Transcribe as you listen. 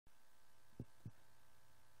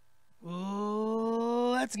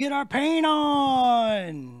Let's get our paint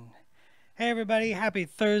on! Hey everybody, happy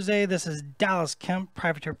Thursday. This is Dallas Kemp,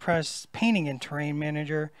 Privateer Press Painting and Terrain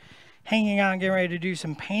Manager, hanging out and getting ready to do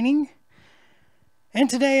some painting. And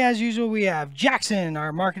today, as usual, we have Jackson,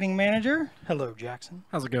 our Marketing Manager. Hello, Jackson.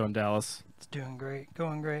 How's it going, Dallas? It's doing great,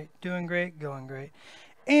 going great, doing great, going great.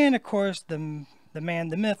 And of course, the man,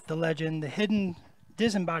 the myth, the legend, the hidden,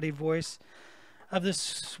 disembodied voice of the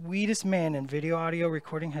sweetest man in video audio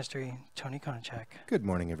recording history, Tony Konachek. Good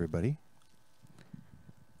morning, everybody.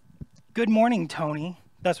 Good morning, Tony.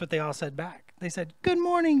 That's what they all said back. They said, good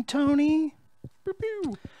morning, Tony. Pew,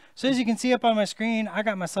 pew. So as you can see up on my screen, I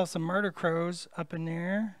got myself some murder crows up in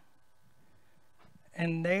there.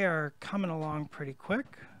 And they are coming along pretty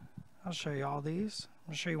quick. I'll show you all these.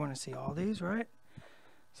 I'm sure you want to see all these, right?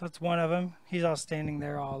 So that's one of them. He's all standing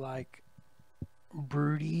there all like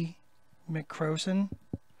broody McCroson.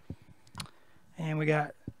 And we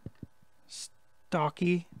got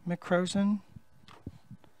Stocky McCroson.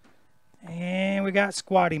 And we got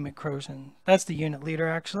Squatty McCroson. That's the unit leader,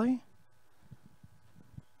 actually.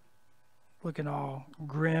 Looking all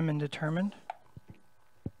grim and determined.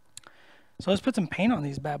 So let's put some paint on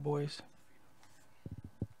these bad boys.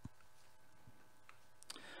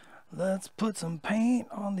 Let's put some paint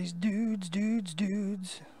on these dudes.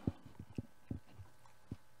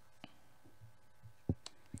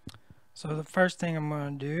 So the first thing I'm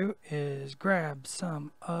going to do is grab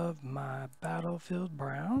some of my Battlefield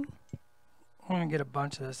Brown. I'm going to get a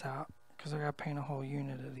bunch of this out because I got to paint a whole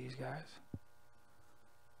unit of these guys.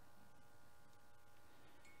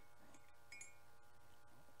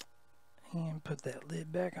 And put that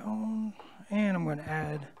lid back on. And I'm going to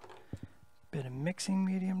add a bit of mixing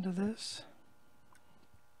medium to this.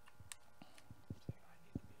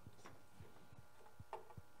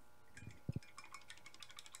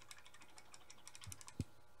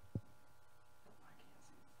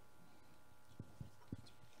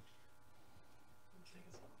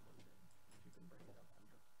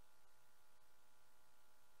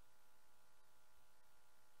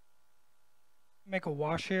 Make a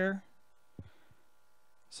wash here.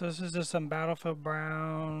 So this is just some Battlefield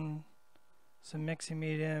Brown, some mixing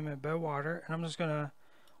medium, and a bit of water, and I'm just gonna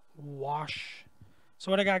wash.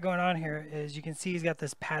 So what I got going on here is you can see he's got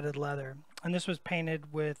this padded leather, and this was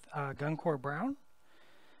painted with Guncore Brown.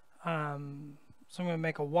 So I'm gonna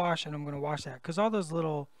make a wash, and I'm gonna wash that because all those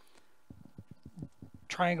little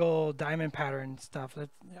triangle diamond pattern stuff,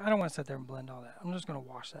 I don't want to sit there and blend all that. I'm just gonna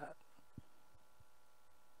wash that.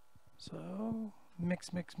 So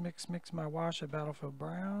mix my wash of Battlefield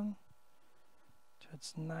Brown so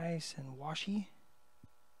it's nice and washy.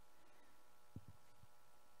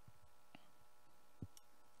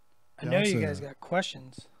 I know you guys got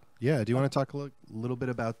questions. Yeah, do you want to talk a little bit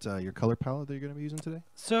about your color palette that you're going to be using today?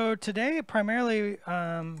 So today, primarily,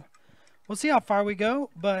 we'll see how far we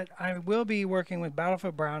go, but I will be working with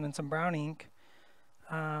Battlefield Brown and some brown ink.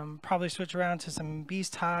 Probably switch around to some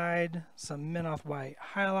Beast Hide, some Minoth White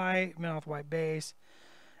Highlight, Minoth White Base,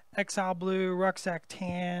 Exile Blue, Rucksack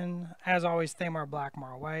Tan, as always Thamar Black,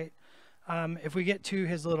 Mar White. If we get to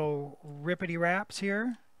his little rippity wraps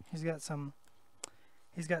here, he's got some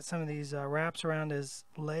of these wraps around his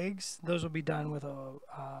legs. Those will be done with a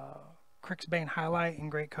Crixbane Highlight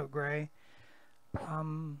and Greatcoat Gray.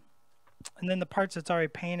 And then the parts that's already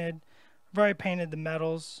painted, I've already painted the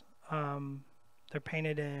metals. They're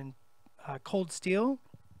painted in cold steel,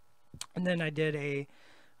 and then I did a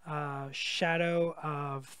shadow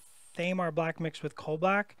of Thamar Black mixed with coal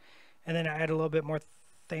black, and then I added a little bit more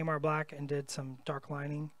Thamar Black and did some dark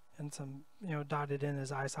lining and some, dotted in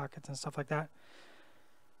his eye sockets and stuff like that.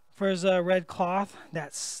 For his red cloth,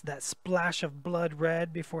 that splash of blood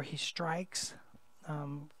red before he strikes,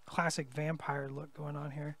 classic vampire look going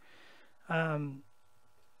on here. I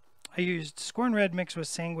used Scorn Red mixed with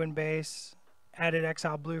Sanguine Base, added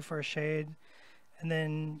Exile Blue for a shade, and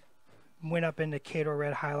then went up into Kato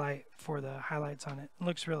Red Highlight for the highlights on it. It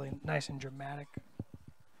looks really nice and dramatic.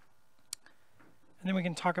 And then we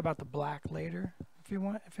can talk about the black later.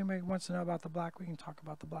 If anybody wants to know about the black, we can talk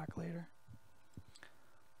about the black later.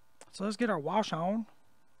 So let's get our wash on.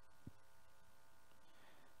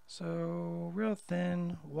 So real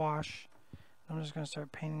thin wash. I'm just going to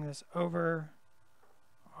start painting this over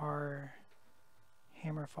our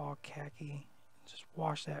Hammerfall khaki. Just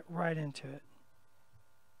wash that right into it.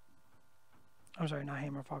 I'm sorry, not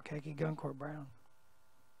Hammerfall khaki, Guncore Brown.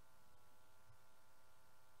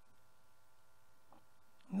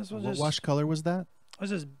 And this was What wash color was that?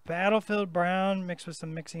 This is Battlefield Brown mixed with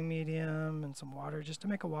some mixing medium and some water just to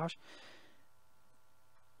make a wash.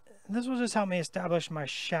 And this will just help me establish my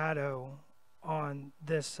shadow on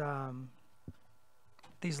this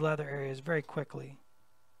these leather areas very quickly.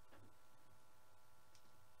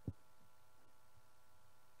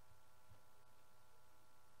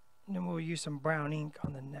 And then we'll use some brown ink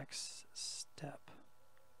on the next step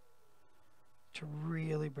to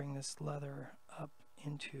really bring this leather up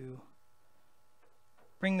into,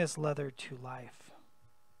 bring this leather to life.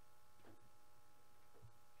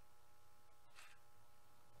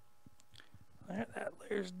 Alright, that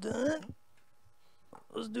layer's done.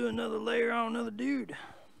 Let's do another layer on another dude.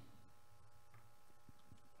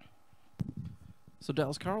 So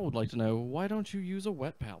Dallas Carl would like to know, why don't you use a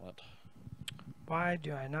wet palette? Why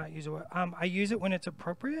do I not use it? I use it when it's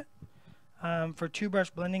appropriate. For two brush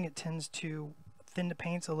blending, it tends to thin the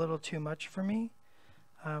paints a little too much for me.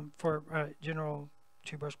 For general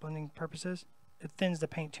two brush blending purposes, it thins the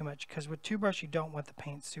paint too much, because with two brush you don't want the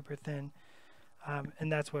paint super thin,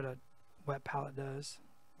 and that's what a wet palette does.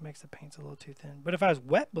 It makes the paints a little too thin. But if I was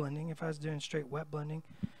wet blending, if I was doing straight wet blending,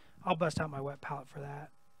 I'll bust out my wet palette for that.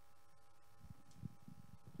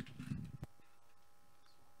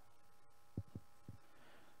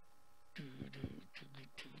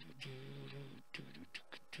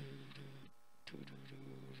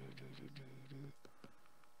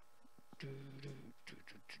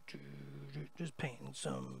 Just painting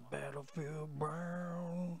some Battlefield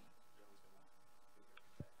brown.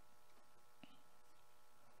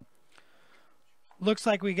 Looks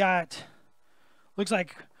like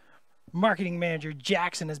marketing manager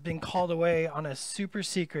Jackson has been called away on a super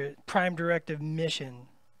secret prime directive mission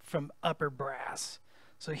from Upper Brass.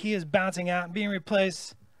 So he is bouncing out and being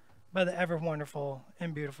replaced by the ever wonderful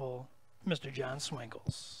and beautiful Mr. John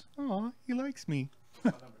Swinkles. Aw, he likes me.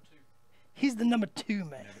 He's the number 2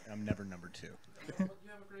 man. I'm never number 2. You have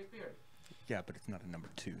a great beard. Yeah, but it's not a number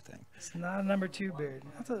 2 thing. It's not a number 2 beard.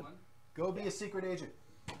 That's a Go be a secret agent.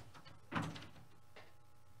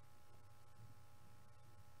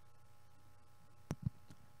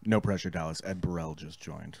 No pressure, Dallas. Ed Burrell just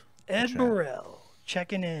joined. Ed Chat. Burrell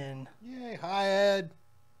checking in. Yay, hi Ed.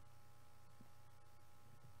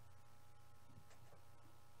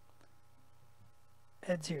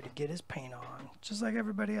 Ed's here to get his paint on, just like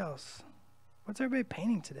everybody else. What's everybody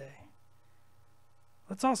painting today?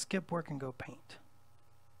 Let's all skip work and go paint.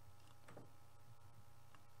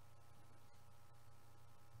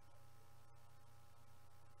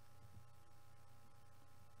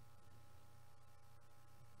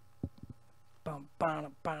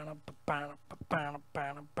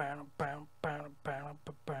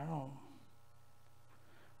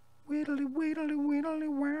 Whittly, whittly, whittly,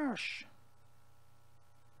 wash.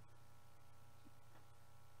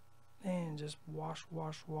 And just wash,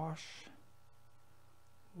 wash, wash.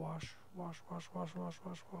 Wash, wash, wash, wash, wash,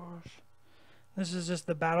 wash, wash. This is just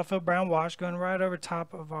the Battlefield brown wash going right over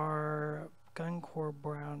top of our Guncore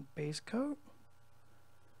brown base coat.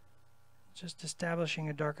 Just establishing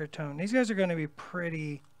a darker tone. These guys are going to be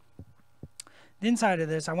pretty. The inside of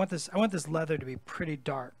this, I want this leather to be pretty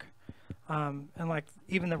dark, and like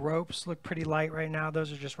even the ropes look pretty light right now.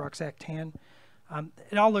 Those are just rucksack tan.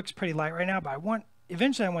 It all looks pretty light right now, but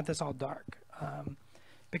eventually I want this all dark,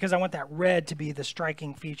 because I want that red to be the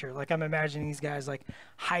striking feature. Like I'm imagining these guys like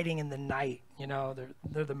hiding in the night. You know,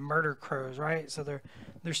 they're the murder crows, right? So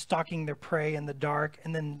they're stalking their prey in the dark,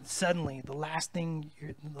 and then suddenly the last thing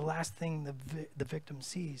the victim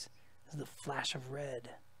sees is the flash of red,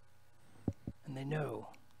 and they know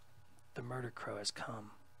the murder crow has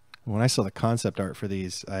come. When I saw the concept art for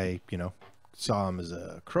these, I, saw them as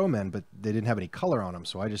a crowmen, but they didn't have any color on them,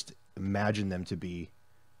 so I just imagined them to be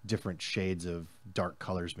different shades of dark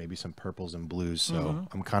colors, maybe some purples and blues. So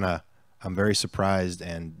I'm very surprised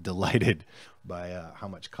and delighted by how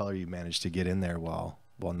much color you managed to get in there while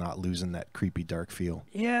not losing that creepy dark feel.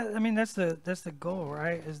 Yeah, I mean that's the goal,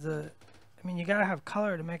 right? You gotta have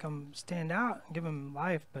color to make them stand out and give them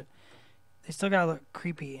life, but they still gotta look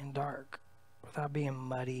creepy and dark without being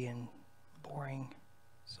muddy and boring.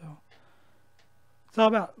 So it's all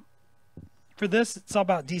about, for this, it's all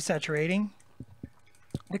about desaturating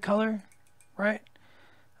the color, right?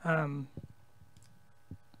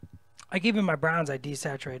 Like even my browns I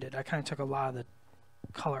desaturated. I kind of took a lot of the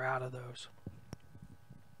color out of those.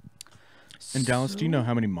 And Dallas, do you know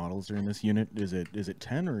how many models are in this unit? Is it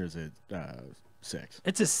 10 or is it 6?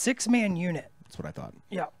 It's a 6-man unit. That's what I thought.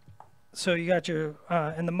 Yeah. So you got your,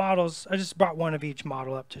 and the models, I just brought one of each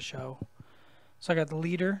model up to show. So I got the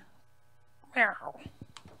leader. Meow.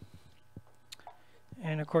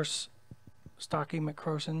 And of course, Stocky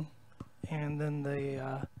McCroson. And then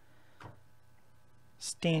the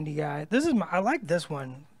standy guy. I like this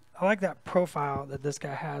one. I like that profile that this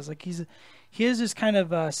guy has. Like he is just kind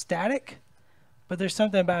of static, But there's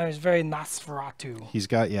something about him. He's very Nosferatu. He's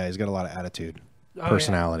got a lot of attitude, Oh, yeah.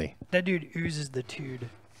 personality. That dude oozes the tude.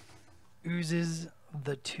 Oozes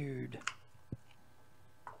the tude.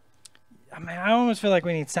 I mean, I almost feel like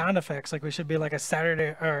we need sound effects. Like we should be like a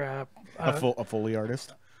Saturday or A Foley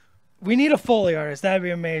artist. we need a Foley artist. That'd be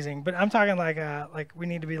amazing. But I'm talking like we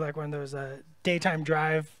need to be like one of those daytime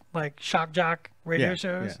drive like shock jock radio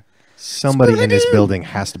shows. Yeah. Somebody in this building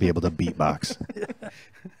has to be able to beatbox.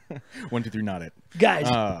 1, 2, 3, not it.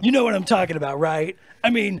 Guys, you know what I'm talking about, right? I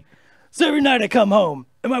mean, so every night I come home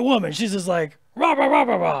and my woman, she's just like, rah, rah, rah,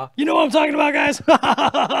 rah, rah. You know what I'm talking about, guys?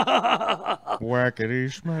 Whackity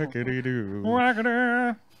schmackity doo.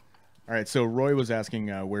 Whackity. All right, so Roy was asking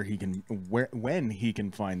when he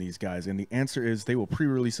can find these guys, and the answer is they will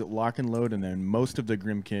pre-release at Lock and Load, and then most of the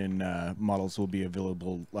Grimkin models will be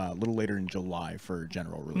available a little later in July for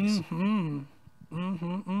general release.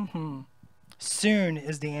 Soon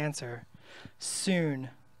is the answer. Soon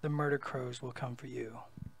the Murder Crows will come for you.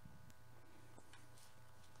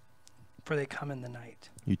 For they come in the night.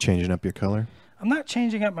 You changing up your color? I'm not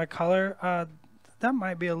changing up my color. That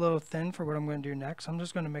might be a little thin for what I'm going to do next. I'm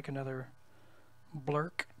just going to make another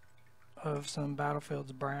blurk of some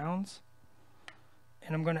Battlefield's browns.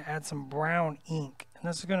 And I'm going to add some brown ink. And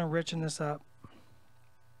this is going to richen this up.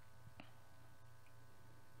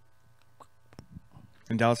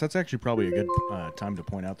 And Dallas, that's actually probably a good time to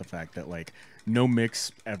point out the fact that like no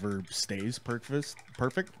mix ever stays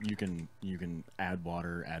perfect. You can add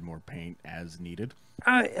water, add more paint as needed.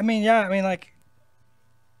 I mean, yeah. I mean, like,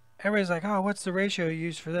 everybody's like, oh, what's the ratio you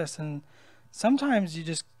use for this? And sometimes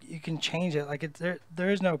you can change it. Like, there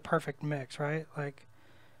is no perfect mix, right? Like,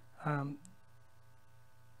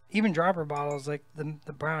 even dropper bottles, like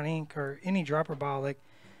the brown ink or any dropper bottle, like,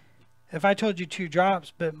 if I told you 2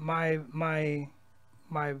 drops, but my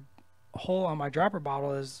hole on my dropper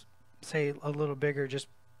bottle is, say, a little bigger just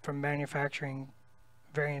from manufacturing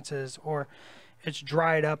variances, or it's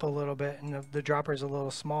dried up a little bit and the dropper is a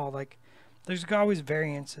little small, like, there's always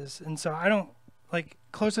variances. And so I don't, like,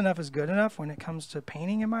 close enough is good enough when it comes to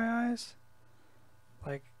painting in my eyes.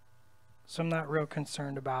 Like, so I'm not real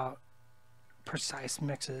concerned about precise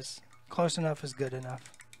mixes. Close enough is good enough.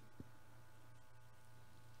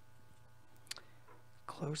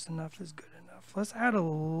 Close enough is good enough. Let's add a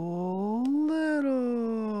little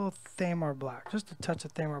Thamar Black. Just a touch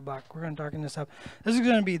of Thamar Black. We're going to darken this up. This is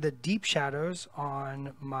going to be the deep shadows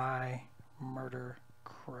on my Murder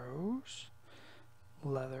Crows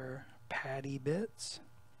leather patty bits.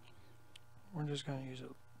 We're just going to use a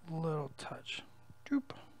little touch.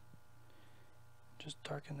 Doop. Just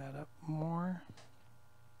darken that up more.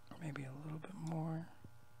 Maybe a little bit more.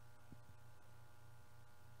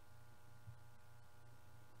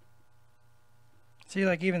 See,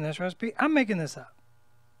 like, even this recipe, I'm making this up.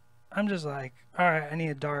 I'm just like, all right, I need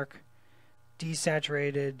a dark,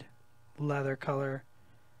 desaturated leather color.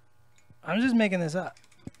 I'm just making this up.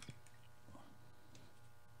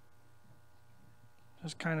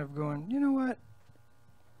 Just kind of going, you know what?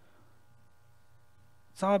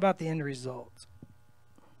 It's all about the end result.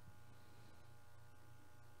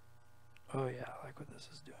 Oh yeah, I like what this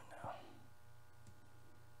is doing now.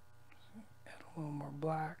 Add a little more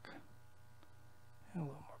black. And a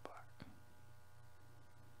little more black.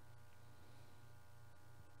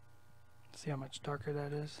 See how much darker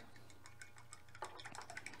that is?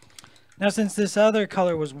 Now, since this other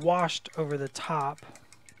color was washed over the top,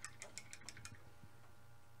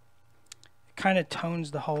 it kind of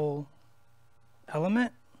tones the whole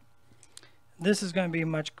element. This is going to be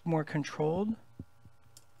much more controlled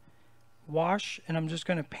wash, and I'm just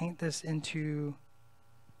going to paint this into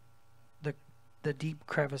the deep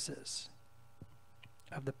crevices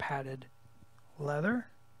of the padded leather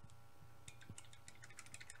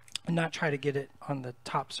and not try to get it on the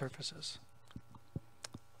top surfaces.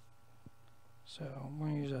 So I'm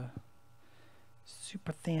going to use a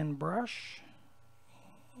super thin brush.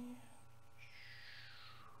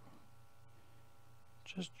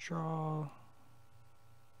 Just draw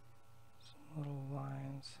some little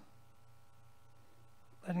lines,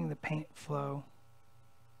 letting the paint flow.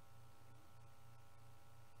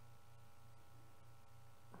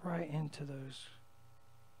 Right into those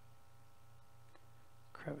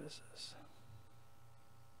crevices.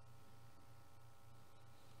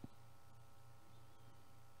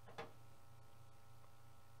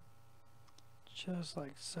 Just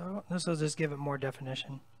like so. This will just give it more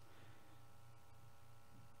definition.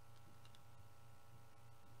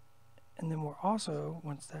 And then we're also,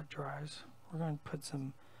 once that dries, we're going to put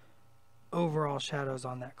some overall shadows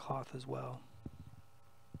on that cloth as well.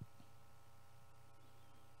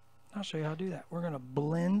 I'll show you how to do that. We're going to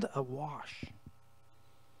blend a wash.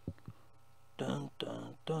 Dun,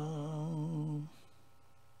 dun, dun.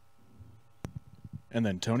 And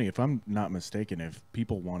then Tony, if I'm not mistaken, if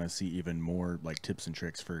people want to see even more like tips and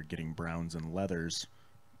tricks for getting browns and leathers,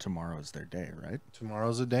 tomorrow's their day, right?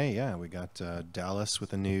 Tomorrow's a day, yeah. We got Dallas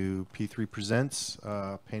with a new P3 Presents,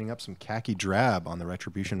 painting up some khaki drab on the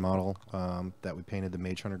Retribution model that we painted the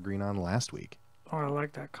Mage Hunter green on last week. Oh, I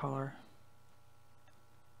like that color.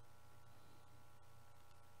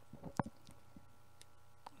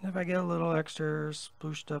 And if I get a little extra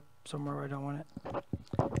splooshed up somewhere where I don't want it.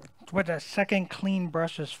 It's what that second clean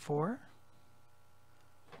brush is for.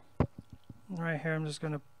 Right here, I'm just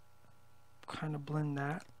going to kind of blend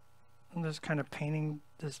that. I'm just kind of painting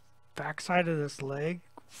this backside of this leg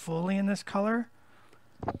fully in this color.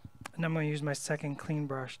 And I'm going to use my second clean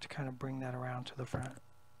brush to kind of bring that around to the front.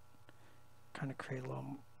 Kind of create a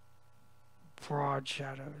little broad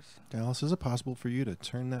shadows. Dallas, is it possible for you to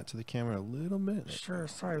turn that to the camera a little bit? Sure,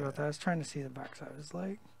 sorry about that. I was trying to see the backside of his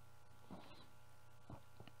leg.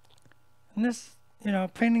 And this, you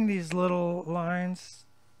know, painting these little lines.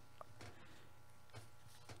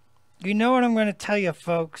 You know what I'm going to tell you,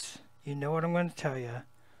 folks. You know what I'm going to tell you.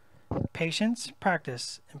 Patience,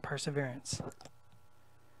 practice, and perseverance.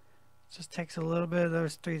 Just takes a little bit of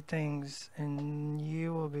those three things, and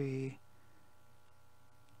you will be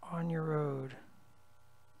on your road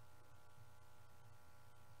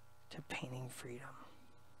to painting freedom.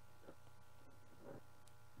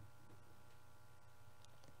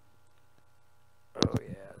 Oh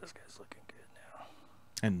yeah, this guy's looking good now.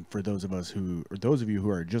 And for those of you who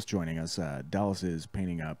are just joining us, Dallas is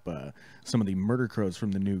painting up some of the Murder Crows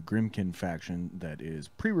from the new Grimkin faction that is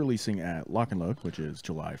pre-releasing at Lock and Load, which is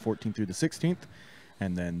July 14th through the 16th,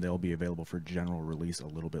 and then they'll be available for general release a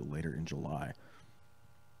little bit later in July.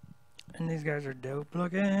 And these guys are dope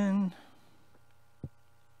looking.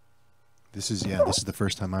 This is the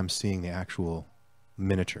first time I'm seeing the actual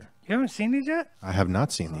miniature. You haven't seen these yet? I have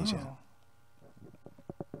not seen these yet.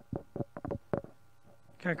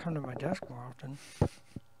 Gotta come to my desk more often.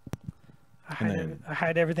 And I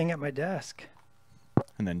hide everything at my desk.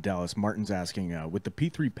 And then Dallas Martin's asking, with the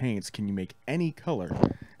P3 paints, can you make any color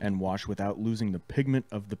and wash without losing the pigment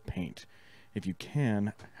of the paint? If you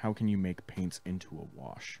can, how can you make paints into a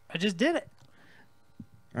wash? I just did it.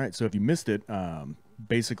 All right, so if you missed it,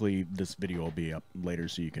 basically this video will be up later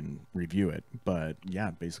so you can review it. But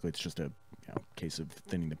yeah, basically it's just a case of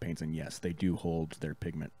thinning the paints, and yes, they do hold their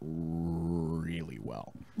pigment really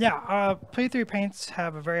well. Yeah, P3 paints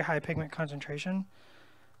have a very high pigment concentration.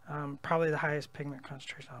 Probably the highest pigment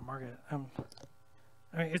concentration on the market. I mean,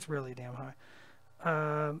 it's really damn high.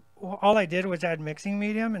 Well, all I did was add mixing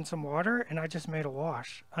medium and some water, and I just made a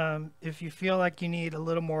wash. If you feel like you need a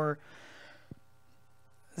little more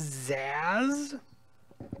zazz,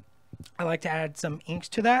 I like to add some inks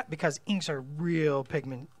to that because inks are real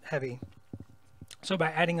pigment heavy. So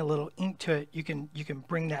by adding a little ink to it, you can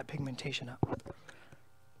bring that pigmentation up.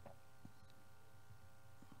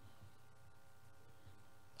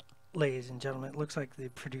 Ladies and gentlemen, it looks like the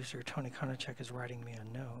producer Tony Konachek is writing me a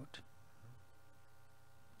note.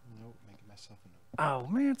 Nope, making myself a note. Oh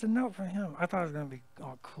man, it's a note from him. I thought it was gonna be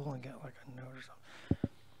all cool and get like a note or something.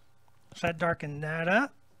 So I darkened that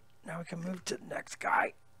up. Now we can move to the next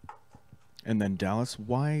guy. And then Dallas,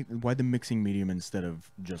 why the mixing medium instead of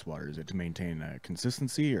just water? Is it to maintain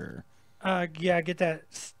consistency, or? Yeah, get that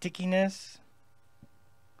stickiness.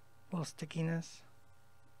 A little stickiness.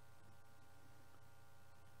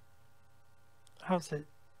 Helps it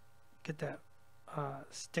get that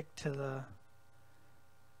stick to the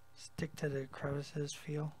crevices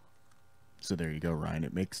feel. So there you go, Ryan.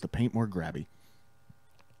 It makes the paint more grabby.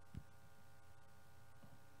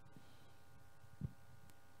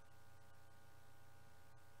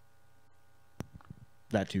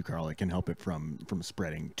 That too, Carl, it can help it from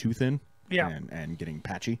spreading too thin, Yeah. and getting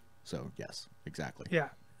patchy. So yes, exactly. Yeah,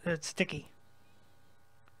 it's sticky.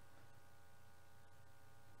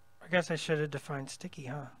 I guess I should have defined sticky,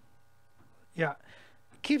 huh? Yeah,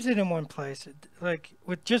 keeps it in one place. Like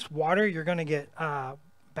with just water, you're gonna get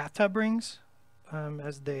bathtub rings,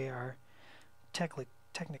 as they are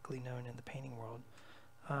technically known in the painting world.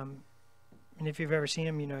 And if you've ever seen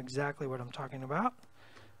them, you know exactly what I'm talking about.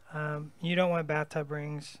 You don't want bathtub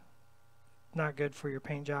rings. Not good for your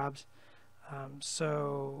paint jobs.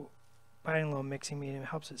 So adding a little mixing medium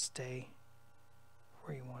helps it stay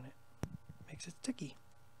where you want it. Makes it sticky.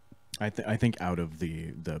 I think out of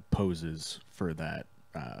the poses for that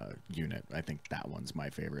unit, I think that one's my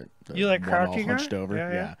favorite. The You like one all crouching hunched guy? over?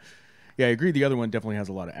 Yeah. Yeah, I agree. The other one definitely has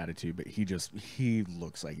a lot of attitude, but he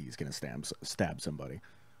looks like he's gonna stab somebody.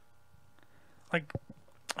 Like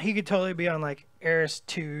he could totally be on like Eris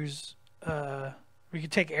 2's we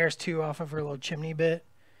could take Eris 2 off of her little chimney bit,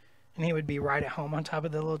 and he would be right at home on top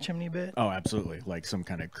of the little chimney bit. Oh, absolutely. Like some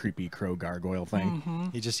kind of creepy crow gargoyle thing.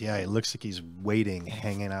 Mm-hmm. He looks like he's waiting,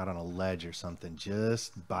 hanging out on a ledge or something,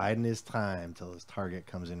 just biding his time till his target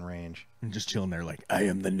comes in range. And just chilling there like, I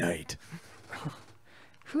am the knight.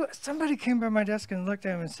 Somebody came by my desk and looked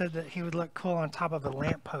at him and said that he would look cool on top of a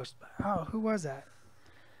lamppost. Oh, who was that?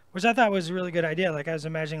 Which I thought was a really good idea. Like I was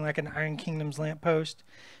imagining like an Iron Kingdom's lamppost,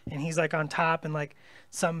 and he's like on top, and like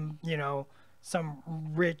some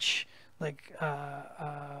rich like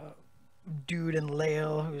dude in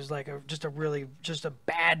Lael who's like just a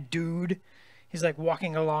bad dude. He's like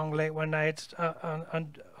walking along late one night on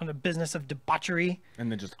a business of debauchery,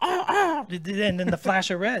 And then just, and then the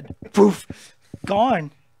flash of red, poof,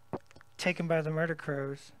 gone, taken by the murder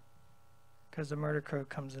crows, because the murder crow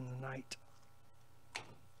comes in the night.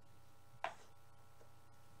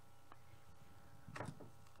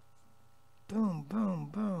 Boom, boom,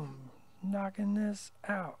 boom, knocking this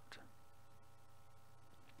out.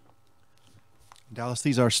 Dallas,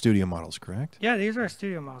 these are studio models, correct? Yeah, these are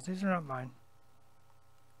studio models. These are not mine.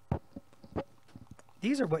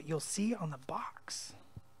 These are what you'll see on the box.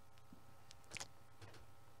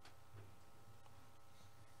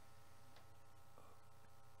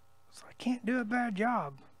 So I can't do a bad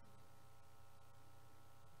job.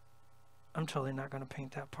 I'm totally not going to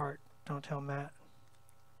paint that part. Don't tell Matt.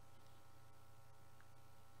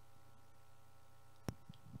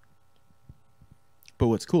 But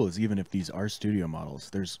what's cool is even if these are studio models,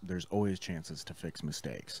 there's always chances to fix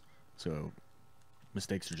mistakes. So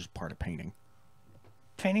mistakes are just part of painting.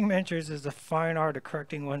 Painting miniatures is the fine art of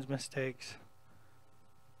correcting one's mistakes.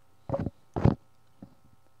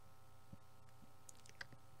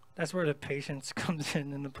 That's where the patience comes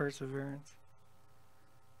in and the perseverance.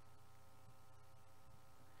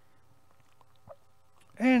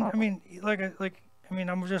 And I mean,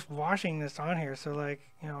 I'm just washing this on here, so like,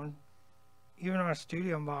 you know, even on a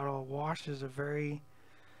studio model, wash is a very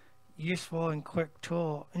useful and quick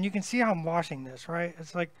tool. And you can see how I'm washing this, right?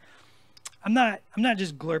 It's like I'm not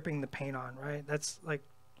just glurping the paint on, right? That's like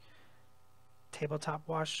tabletop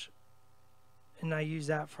wash, and I use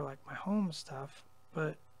that for like my home stuff.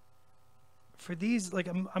 But for these, like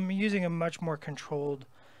I'm using a much more controlled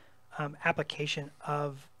application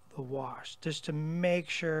of the wash, just to make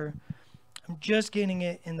sure I'm just getting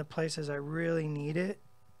it in the places I really need it.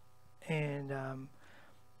 And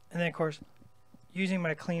then of course using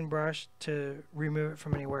my clean brush to remove it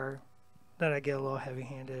from anywhere that I get a little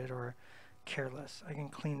heavy-handed or careless. I can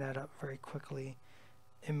clean that up very quickly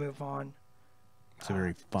and move on. So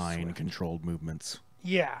very fine, swift. controlled movements.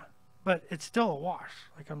 Yeah, but it's still a wash.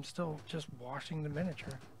 Like I'm still just washing the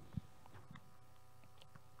miniature.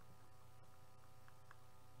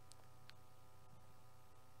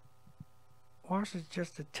 Wash is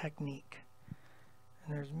just a technique.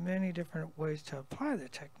 And there's many different ways to apply the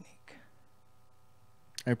technique.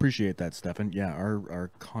 I appreciate that, Stefan. Yeah, our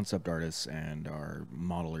concept artists and our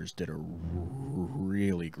modelers did a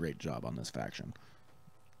really great job on this faction.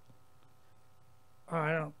 Oh,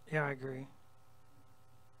 I agree.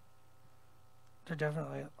 There are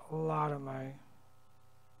definitely a lot of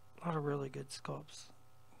really good sculpts,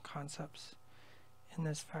 concepts in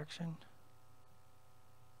this faction.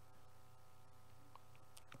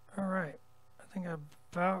 All right. I think I've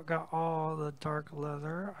about got all the dark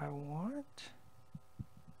leather I want.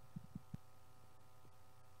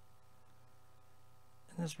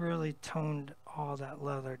 And this really toned all that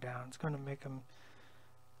leather down. It's going to make them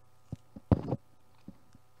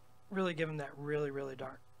really give them that really, really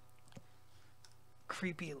dark,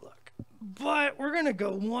 creepy look. But we're going to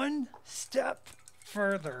go one step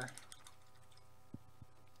further.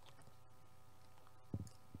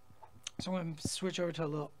 So I'm going to switch over to a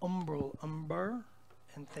little Umbral Umber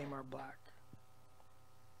and Thamar Black.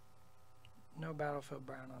 No Battlefield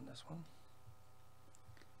Brown on this one.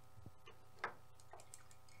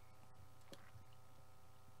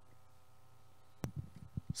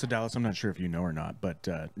 So Dallas, I'm not sure if you know or not, but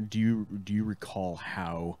do you recall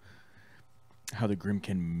how the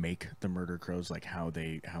Grimkin make the murder crows, like how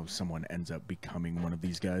someone ends up becoming one of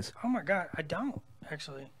these guys? Oh my god, I don't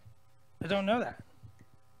actually. I don't know that.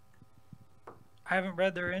 I haven't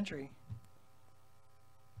read their entry.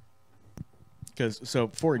 Because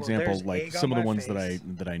for example, there's like egg on some of the my ones face.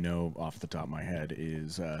 that I know off the top of my head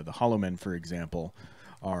is the Hollow Men, for example,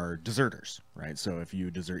 are deserters, right? So if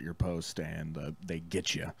you desert your post and they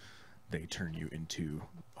get you, they turn you into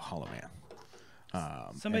Hollow Man.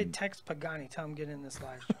 Somebody text Pagani, tell him get in this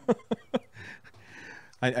live stream.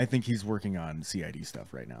 I think he's working on CID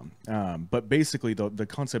stuff right now. But basically, the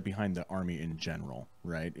concept behind the army in general,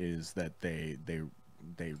 right, is that they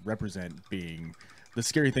represent being the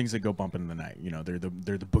scary things that go bump in the night. You know, they're the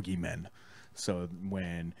boogeymen. So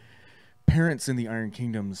when parents in the Iron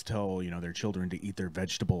Kingdoms tell, you know, their children to eat their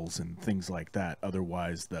vegetables and things like that,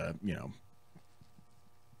 otherwise the, you know,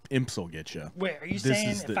 imps will get you. Wait, are you saying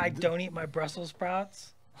if I don't eat my Brussels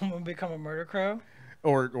sprouts, I'm gonna become a murder crow?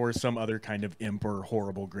 Or some other kind of imp or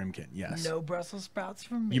horrible Grimkin, yes. No Brussels sprouts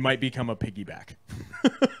for me. You might become a piggyback.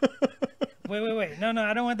 Wait. No,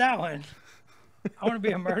 I don't want that one. I want to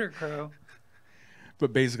be a murder crow.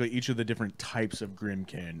 But basically, each of the different types of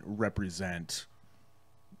Grimkin represent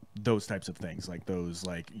those types of things. Like those,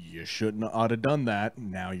 like, you shouldn't ought have done that.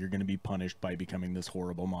 Now you're going to be punished by becoming this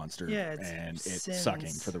horrible monster. Yeah, and it's sins.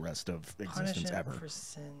 sucking for the rest of existence Punishment ever. for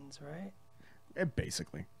sins, right?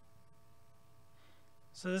 Basically.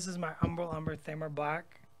 So this is my Umbral Umber Thamar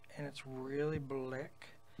Black, and it's really black.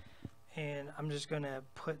 And I'm just going to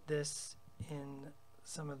put this in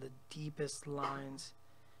some of the deepest lines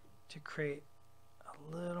to create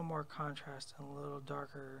a little more contrast and a little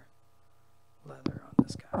darker leather on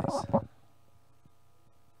this, guys.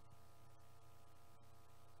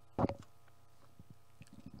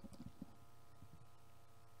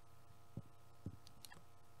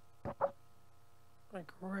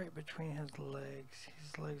 Like right between his legs.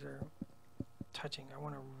 His legs are touching. I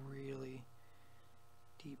want a really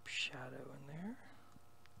deep shadow in there.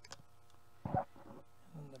 And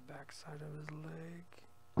then the back side of his leg.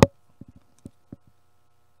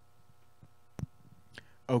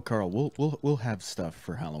 Oh, Carl, we'll have stuff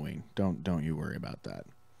for Halloween. Don't you worry about that.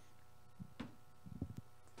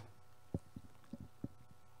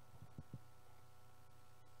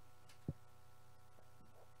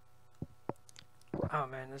 Oh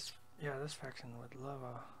man, this faction would love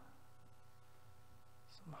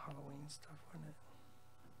some Halloween stuff, wouldn't it?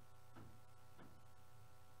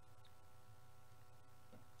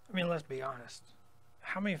 I mean, let's be honest.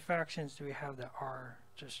 How many factions do we have that are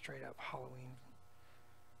just straight up Halloween?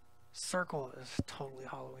 Circle is totally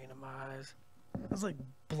Halloween in my eyes. It's like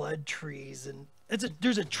blood trees, and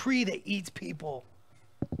there's a tree that eats people.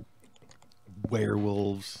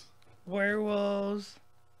 Werewolves. Werewolves.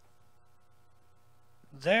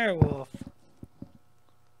 Werewolf.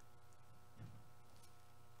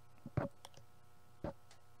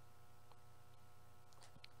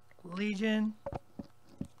 Legion.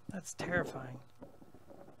 That's terrifying.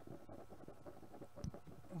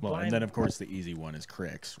 Well, and then of course the easy one is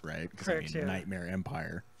Crix, right? Because I mean, Crix, yeah. Nightmare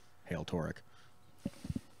Empire, Hail Torek.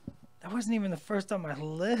 That wasn't even the first on my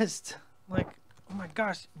list. Like, oh my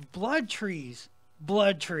gosh, blood trees.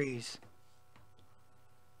 Blood trees.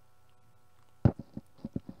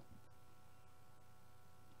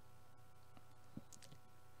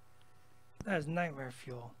 That is nightmare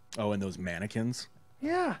fuel. Oh, and those mannequins.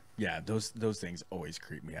 Yeah. Yeah, those things always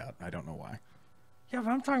creep me out. I don't know why. Yeah, but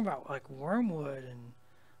I'm talking about like Wormwood and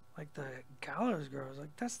like the Gallows Girls.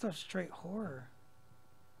 Like that stuff's straight horror.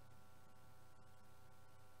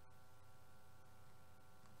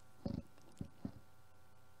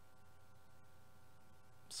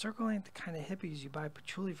 Circle ain't the kind of hippies you buy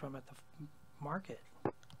patchouli from at the market.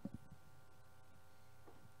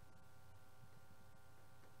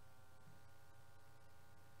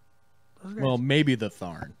 Well, maybe the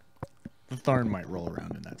Tharn. The Tharn might roll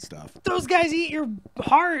around in that stuff. Those guys eat your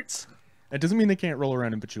hearts. That doesn't mean they can't roll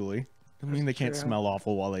around in patchouli. Doesn't mean they can't true. smell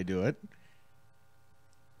awful while they do it.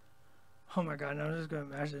 Oh my god, now I'm just gonna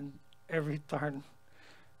imagine every Tharn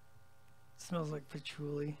smells like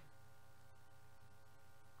patchouli.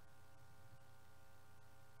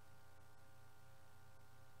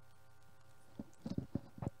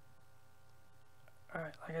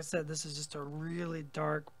 Alright, like I said, this is just a really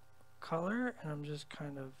dark color, and I'm just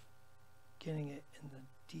kind of getting it in the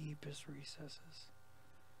deepest recesses.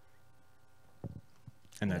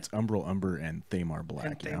 And that's Umbral Umber and Thamar Black.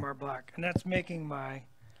 And Thamar Black. And that's making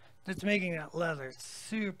that leather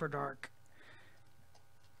super dark.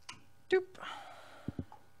 Doop.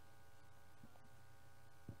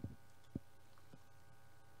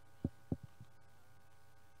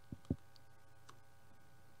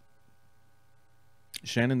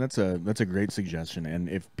 Shannon, that's a great suggestion. And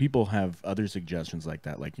if people have other suggestions like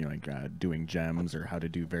that, like, you know, like doing gems or how to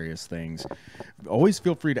do various things, always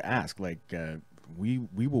feel free to ask. Like, we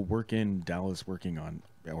will work in Dallas working on,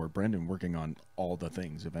 or Brendan working on all the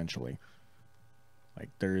things eventually. Like,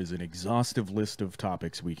 there is an exhaustive list of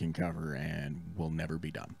topics we can cover, and we'll never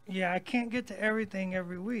be done. Yeah, I can't get to everything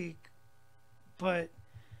every week, but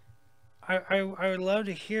I would love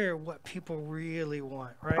to hear what people really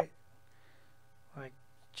want, right? Like,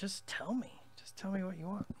 just tell me. Just tell me what you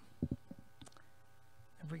want.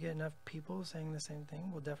 If we get enough people saying the same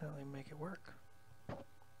thing, we'll definitely make it work.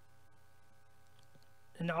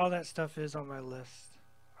 And all that stuff is on my list.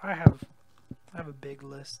 I have a big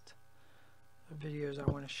list of videos I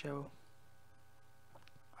want to show.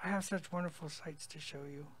 I have such wonderful sights to show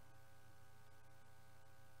you.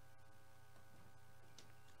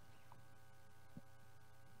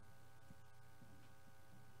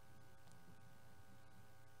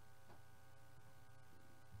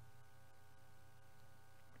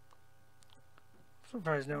 I'm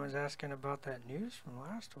surprised no one's asking about that news from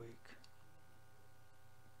last week.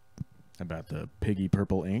 About the piggy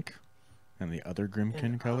purple ink and the other Grimkin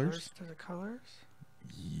And colors. others to the colors?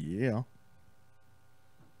 Yeah.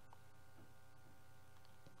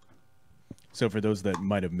 So for those that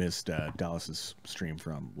might have missed Dallas's stream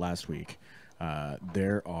from last week,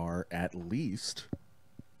 there are at least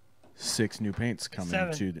 6 new paints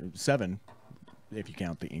coming 7, if you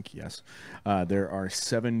count the ink. Yes, there are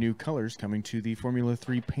 7 new colors coming to the Formula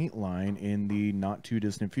 3 paint line in the not too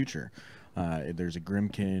distant future. There's a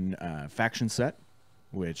Grimkin faction set,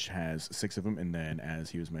 which has 6 of them, and then, as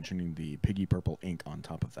he was mentioning, the piggy purple ink on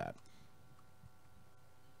top of that.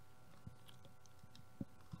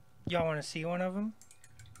 Y'all want to see one of them?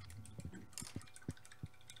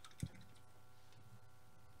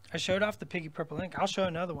 I showed off the piggy purple ink. I'll show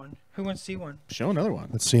another one. Who wants to see one? Show another one.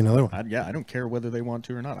 Let's see another one. Yeah, I don't care whether they want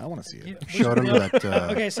to or not. I want to see it. You- Showed him that.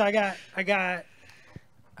 Okay, so I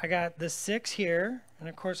got the 6 here, and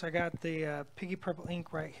of course I got the piggy purple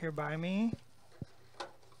ink right here by me.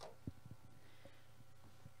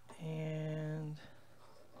 And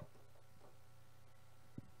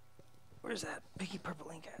where's that piggy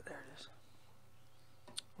purple ink at? There it is.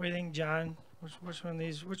 What do you think, John? Which one of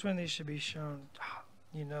these should be shown? Ah,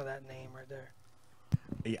 you know that name right there.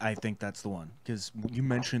 I think that's the one, because you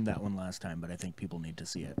mentioned that one last time, but I think people need to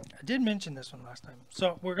see it. I did mention this one last time.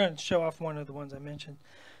 So we're going to show off one of the ones I mentioned.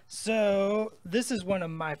 So this is one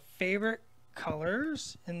of my favorite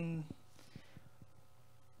colors and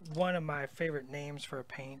one of my favorite names for a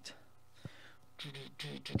paint.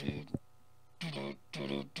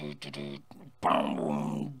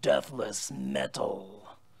 Boom, deathless metal.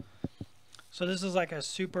 So this is like a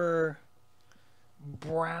super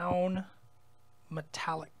brown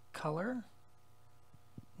metallic color.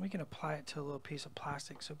 We can apply it to a little piece of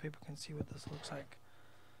plastic so people can see what this looks like.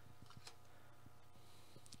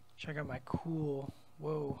 Check out my cool,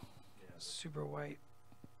 whoa, super white.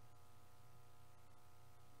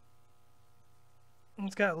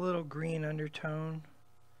 It's got a little green undertone,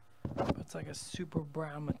 but it's like a super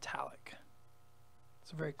brown metallic.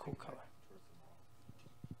 It's a very cool color.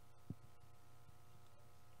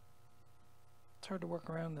 It's hard to work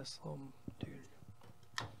around this little dude.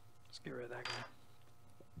 Let's get rid of that guy.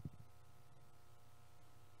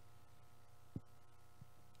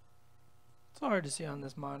 It's hard to see on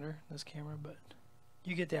this monitor, this camera, but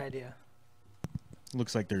you get the idea.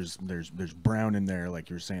 Looks like there's brown in there, like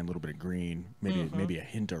you were saying, a little bit of green, maybe Mhm. maybe a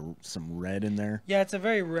hint of some red in there. Yeah, it's a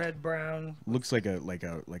very red brown. Looks like a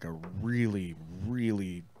really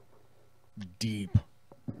deep,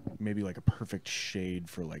 maybe like a perfect shade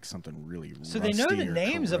for like something really. So they know rusty the or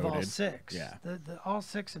names of all corroded. 6. Yeah. All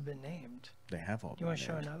 6 have been named. They have all. You want to been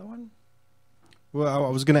show named. another one? Well, I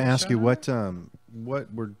was going to ask you Show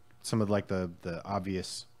what were some of like the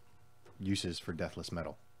obvious uses for deathless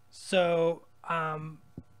metal. So, I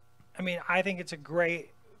mean, I think it's a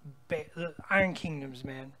great the Iron Kingdoms,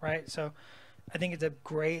 man, right? So, I think it's a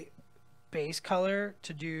great base color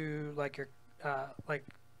to do like your like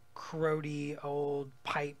corrody old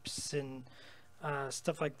pipes and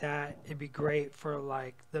stuff like that. It'd be great for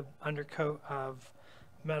like the undercoat of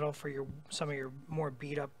metal for your some of your more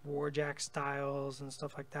beat up Warjack styles and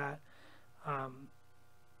stuff like that.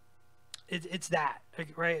 It's that,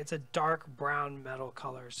 right? It's a dark brown metal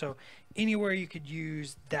color. So anywhere you could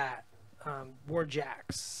use that,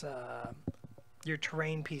 Warjacks, your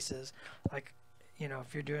terrain pieces, like, you know,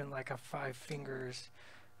 if you're doing like a 5 Fingers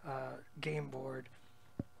game board,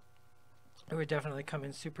 it would definitely come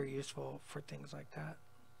in super useful for things like that.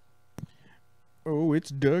 Oh, it's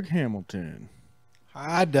Doug Hamilton.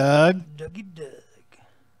 Hi, Doug. Dougie Doug.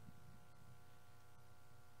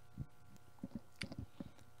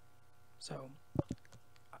 So,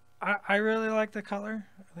 I really like the color.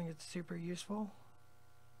 I think it's super useful.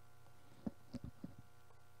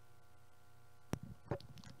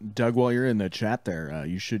 Doug, while you're in the chat there,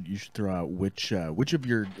 you should throw out which of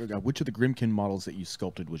the Grimkin models that you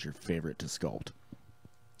sculpted was your favorite to sculpt.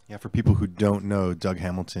 Yeah, for people who don't know, Doug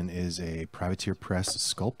Hamilton is a Privateer Press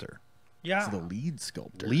sculptor. Yeah. So the lead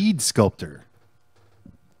sculptor. Lead sculptor.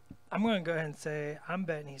 I'm going to go ahead and say I'm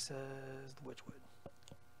betting he says the Witchwood.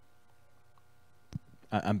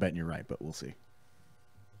 I'm betting you're right, but we'll see.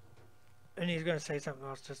 And he's going to say something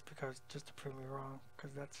else just to prove me wrong,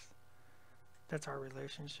 because that's our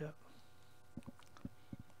relationship.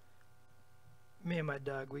 Me and my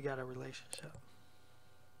Doug, we got a relationship.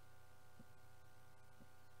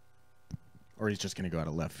 Or he's just going to go out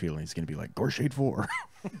of left field and he's going to be like, Gorshade 4.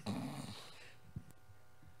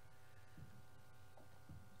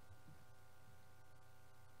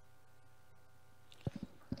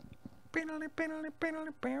 I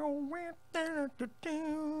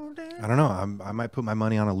don't know. I might put my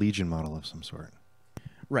money on a Legion model of some sort.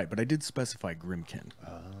 Right, but I did specify Grimkin.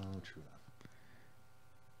 Oh, true enough.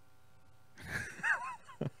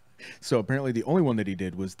 So apparently the only one that he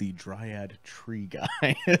did was the Dryad Tree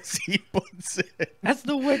guy, as he puts it. That's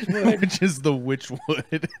the Witchwood. Which is the Witchwood.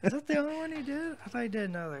 Is that the only one he did? I thought he did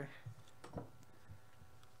another.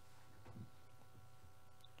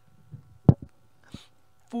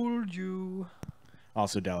 Fooled you.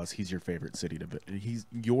 Also, Dallas, he's your favorite city to visit.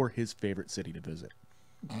 You're his favorite city to visit.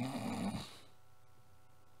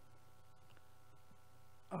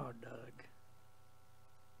 Oh, Doug.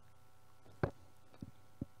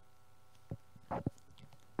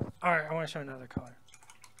 All right, I want to show another color.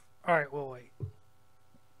 All right, we'll wait.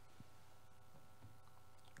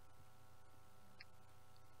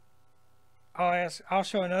 I'll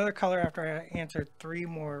show another color after I answer 3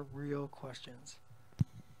 more real questions.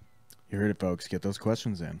 You heard it, folks. Get those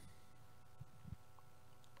questions in.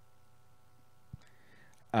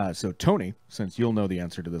 So, Tony, since you'll know the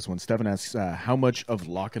answer to this one, Stefan asks, how much of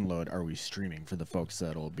Lock and Load are we streaming for the folks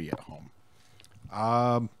that'll be at home?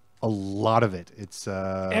 A lot of it. It's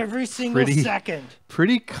Every single second.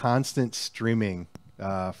 Pretty constant streaming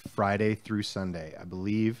Friday through Sunday. I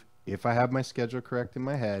believe, if I have my schedule correct in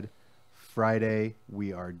my head, Friday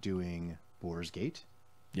we are doing Boar's Gate.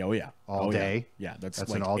 Oh, yeah. All day. Yeah, that's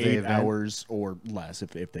That's like an all-day 8 event. hours or less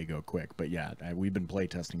if they go quick. But yeah, we've been play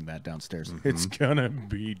testing that downstairs. It's going to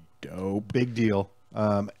be dope. Big deal.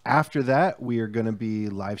 After that, we are going to be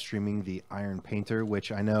live streaming the Iron Painter,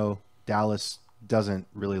 which I know Dallas doesn't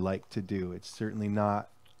really like to do. It's certainly not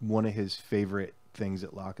one of his favorite things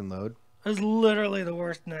at Lock and Load. It was literally the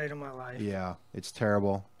worst night of my life. Yeah, it's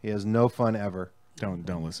terrible. He has no fun ever.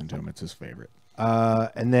 Don't listen to him. It's his favorite.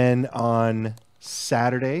 And then on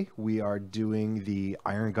Saturday, we are doing the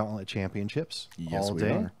Iron Gauntlet Championships Yes, all we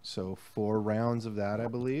day. are. So 4 rounds of that, I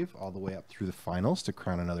believe, all the way up through the finals to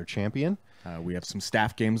crown another champion. We have some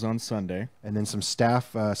staff games on Sunday. And then some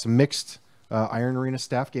staff, some mixed Iron Arena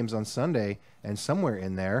staff games on Sunday. And somewhere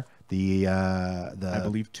in there, I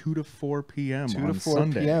believe 2 to 4 p.m. 2 on to 4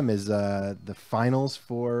 Sunday. p.m. is the finals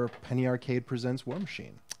for Penny Arcade Presents War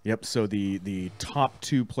Machine. Yep. So the top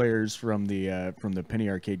 2 players from the Penny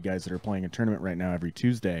Arcade guys that are playing a tournament right now every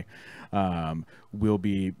Tuesday will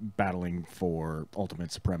be battling for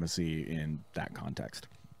ultimate supremacy in that context.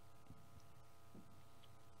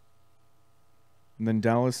 And then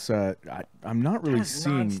Dallas, I'm not really That's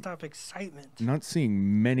seeing nonstop excitement. not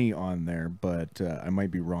seeing many on there, but I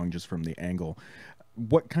might be wrong just from the angle.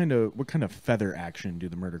 What kind of feather action do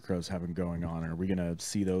the Murder Crows have going on? Are we gonna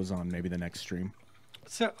see those on maybe the next stream?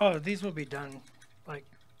 So, these will be done like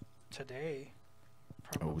today.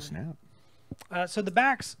 Probably. Oh snap! So the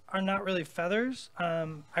backs are not really feathers.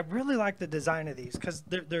 I really like the design of these because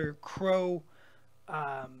they're crow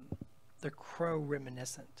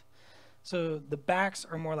reminiscent. So the backs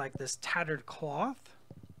are more like this tattered cloth,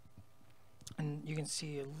 and you can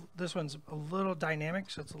see this one's a little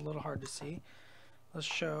dynamic, so it's a little hard to see. Let's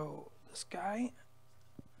show this guy.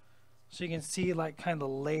 So you can see like kind of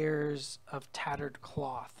the layers of tattered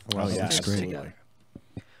cloth. Oh, yeah, stitched absolutely. together.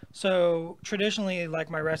 So traditionally,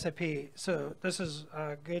 like my recipe, so this is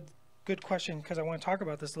a good question because I want to talk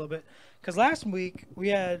about this a little bit. Because last week we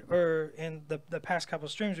had, or in the past couple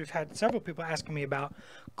of streams, we've had several people asking me about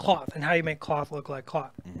cloth and how you make cloth look like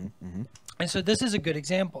cloth. And so this is a good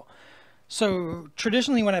example. So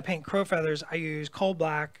traditionally when I paint crow feathers, I use coal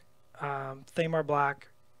black, Thamar black,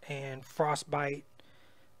 and frostbite,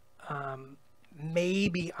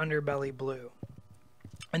 maybe underbelly blue.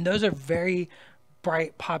 And those are very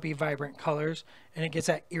bright, poppy, vibrant colors, and it gets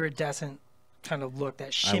that iridescent kind of look,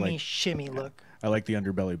 that shimmy look. I like the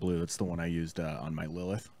underbelly blue. That's the one I used on my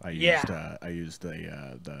Lilith. I used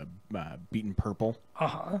the beaten purple.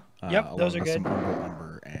 Yep, those along are with good. Some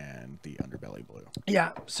umber and the underbelly blue.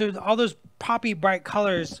 Yeah, so all those poppy, bright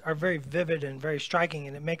colors are very vivid and very striking,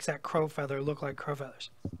 and it makes that crow feather look like crow feathers.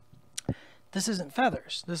 This isn't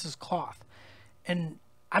feathers. This is cloth. And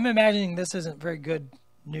I'm imagining this isn't very good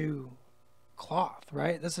new cloth,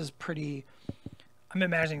 right? This is pretty I'm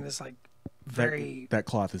imagining this like very that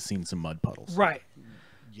cloth has seen some mud puddles. right.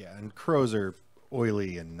 Yeah, and crows are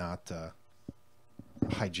oily and not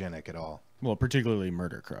hygienic at all. Well, particularly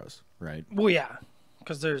murder crows, right? Well, yeah,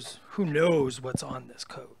 because there's who knows what's on this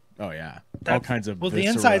coat. Oh yeah, all That's- kinds of. Well, the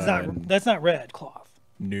viscera inside's and- that's not red cloth.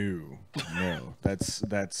 No,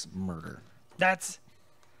 that's murder. That's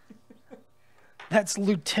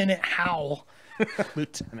Lieutenant Howell.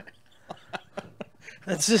 Lieutenant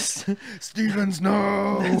That's just, Stevens,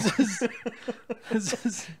 no! that's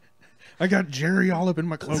just I got Jerry all up in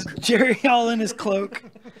my cloak. Jerry all in his cloak.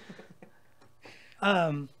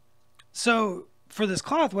 So for this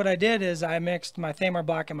cloth, what I did is I mixed my Thamar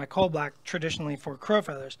black and my coal black traditionally for crow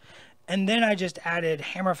feathers, and then I just added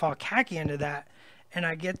Hammerfall khaki into that, and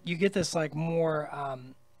you get this like more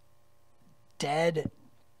dead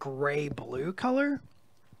gray blue color.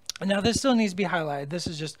 And now this still needs to be highlighted. This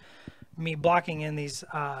is just me blocking in these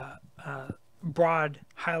broad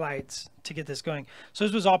highlights to get this going. So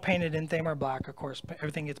this was all painted in Thamar black, of course.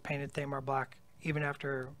 Everything gets painted Thamar black even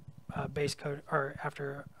after base coat or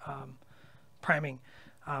after priming.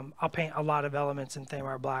 I'll paint a lot of elements in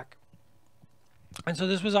Thamar black. And so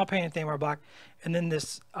this was all painted Thamar black. And then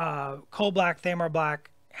this coal black, Thamar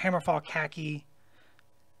black, Hammerfall khaki,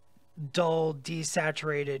 dull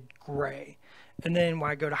desaturated gray. And then when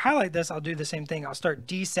I go to highlight this, I'll do the same thing. I'll start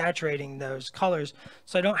desaturating those colors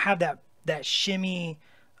so I don't have that shimmy,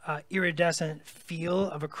 iridescent feel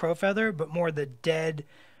of a crow feather, but more the dead,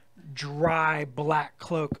 dry black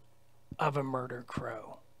cloak of a murder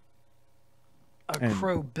crow. A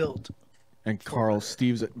crow built. And Carl,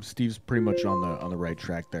 Steve's pretty much on the right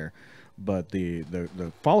track there. But the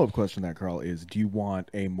follow-up question to that, Carl, is do you want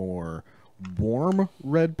a more warm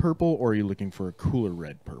red purple, or are you looking for a cooler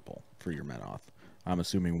red purple for your Menoth? I'm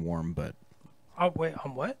assuming warm, but Oh wait,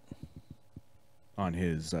 on what? on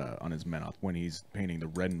his Menoth, when he's painting the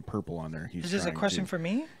red and purple on there, he's Is this a trying question to- for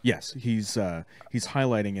me? Yes, he's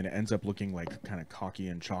highlighting and it ends up looking like kind of cocky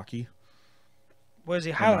and chalky. What is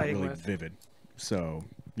he And not highlighting really with? vivid. So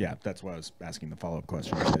yeah, that's why I was asking the follow-up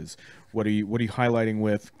question is what are you highlighting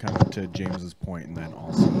with, kind of to James's point, and then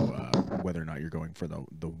also whether or not you're going for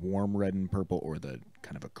the warm red and purple or the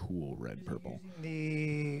kind of a cool red purple.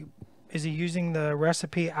 Is he using the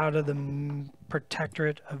recipe out of the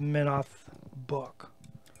Protectorate of Menoth book?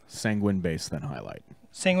 Sanguine base, then highlight.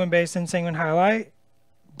 Sanguine base and sanguine highlight.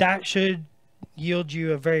 That should yield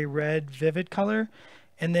you a very red, vivid color.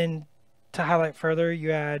 And then to highlight further,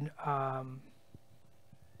 you add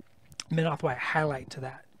Menoth white highlight to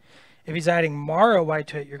that. If he's adding Morrow white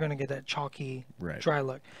to it, you're going to get that chalky, Right. dry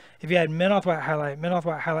look. If you add Menoth white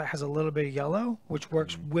highlight has a little bit of yellow, which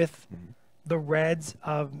works with the reds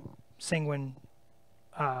of sanguine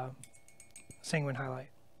highlight.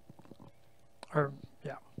 Or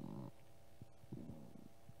yeah.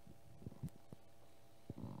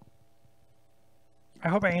 I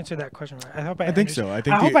hope I answered that question right. I think so. I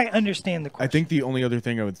think I hope the- I understand the question. I think the only other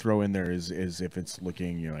thing I would throw in there is if it's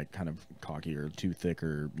looking, you know, like kind of cocky or too thick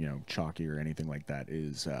or, you know, chalky or anything like that,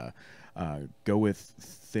 is go with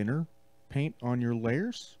thinner paint on your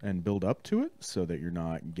layers and build up to it so that you're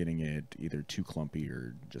not getting it either too clumpy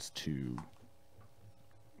or just too,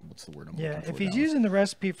 what's the word I'm yeah, looking for, if he's Dallas? using the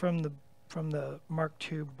recipe from the Mark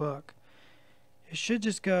II book, it should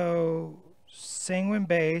just go sanguine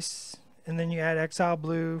base, and then you add Exile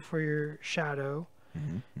Blue for your shadow,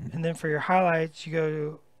 and then for your highlights you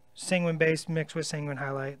go sanguine base mixed with sanguine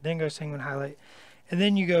highlight, then go sanguine highlight, and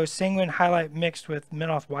then you go sanguine highlight mixed with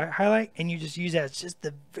Menoth white highlight, and you just use that as just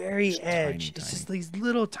the very Just edge. tiny, It's just these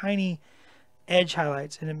little tiny edge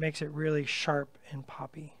highlights, and it makes it really sharp and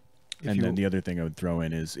poppy. And then the other thing I would throw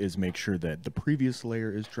in is make sure that the previous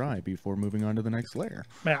layer is dry before moving on to the next layer.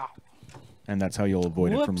 Now, And that's how you'll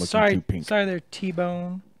avoid it from looking sorry, too pink. sorry there,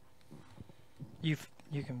 T-Bone. You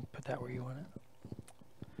can put that where you want it.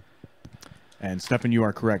 And Stefan, you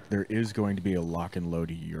are correct. There is going to be a Lock and Load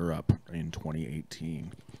Europe in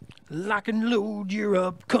 2018. Lock and load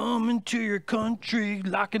Europe, coming to your country.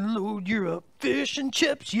 Lock and load Europe, fish and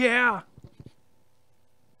chips, yeah.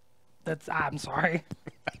 I'm sorry.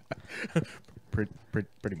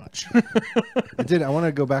 Pretty much. I want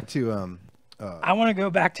to go back to I want to go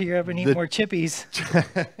back to Europe and eat more chippies.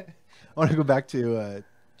 I want to go back to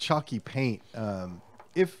chalky paint.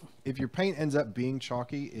 If your paint ends up being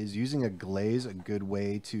chalky, is using a glaze a good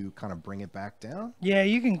way to kind of bring it back down? Yeah,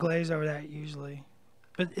 you can glaze over that usually.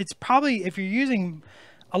 But it's probably, if you're using,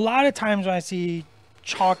 a lot of times when I see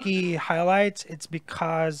chalky highlights, it's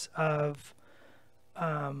because of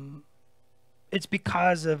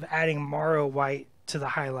adding Morrow white to the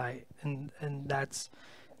highlight, and that's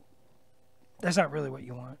not really what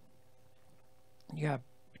you want. you gotta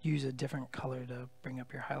use a different color to bring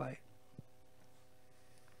up your highlight.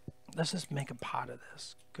 Let's just make a pot of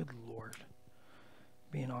this. Good Lord.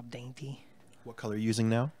 Being all dainty. What color are you using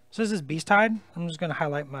now? So this is Beast Tide. I'm just gonna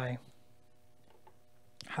highlight my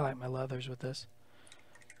leathers with this.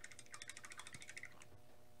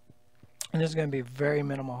 And this is gonna be very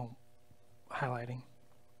minimal highlighting.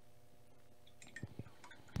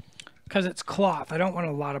 Because it's cloth. I don't want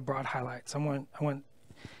a lot of broad highlights. I want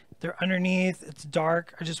they're underneath, it's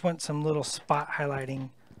dark. I just want some little spot highlighting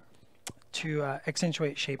to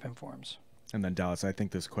accentuate shape and forms. And then Dallas, I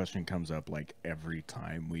think this question comes up like every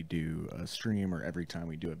time we do a stream or every time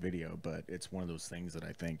we do a video, but it's one of those things that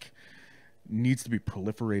I think needs to be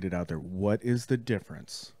proliferated out there. What is the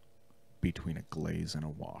difference between a glaze and a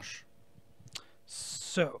wash?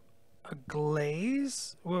 So, a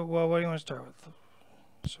glaze. Well, what do you want to start with?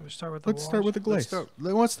 Should we start with the Let's start wash? with the glaze.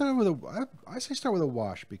 Let's start with I say start with a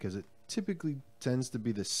wash because it typically tends to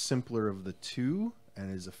be the simpler of the two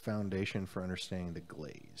and is a foundation for understanding the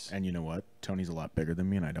glaze. And you know what? Tony's a lot bigger than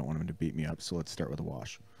me, and I don't want him to beat me up, so let's start with a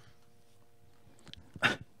wash.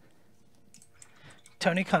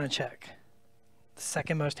 Tony Konachek, the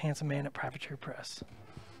second most handsome man at Privateer Press.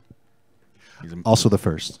 He's a, Also the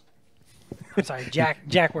first. I'm sorry,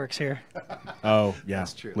 Jack works here. oh, yeah,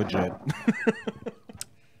 That's true. legit.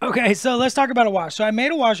 Okay, so let's talk about a wash. So I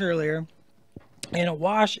made a wash earlier, and a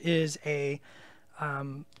wash is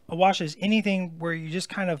anything where you just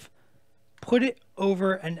kind of put it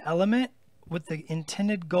over an element with the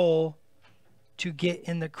intended goal to get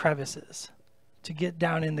in the crevices, to get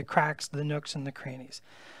down in the cracks, the nooks, and the crannies.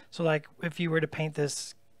 So like if you were to paint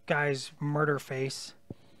this guy's murder face,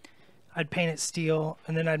 I'd paint it steel,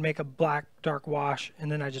 and then I'd make a black dark wash,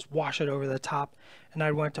 and then I just wash it over the top, and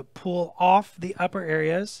I'd want to pull off the upper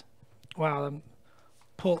areas.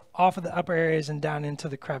 Pull off of the upper areas and down into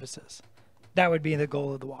the crevices. That would be the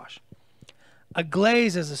goal of the wash. A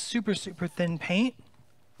glaze is a super, super thin paint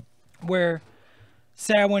where,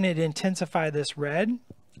 say I wanted to intensify this red,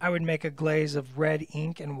 I would make a glaze of red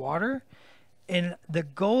ink and water. And the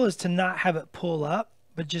goal is to not have it pull up,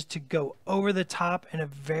 but just to go over the top in a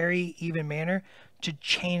very even manner to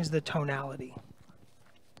change the tonality.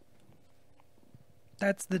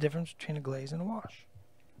 That's the difference between a glaze and a wash.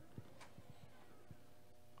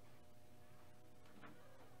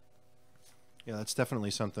 Yeah, that's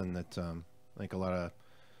definitely something that I think a lot of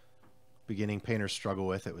beginning painters struggle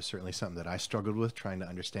with. It was certainly something that I struggled with, trying to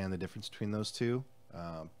understand the difference between those two.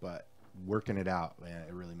 But working it out, man,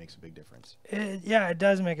 it really makes a big difference. Yeah, it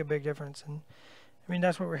does make a big difference. And I mean,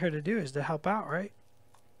 that's what we're here to do, is to help out, right?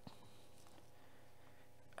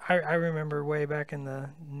 I remember way back in the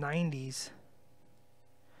 90s.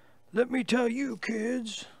 Let me tell you,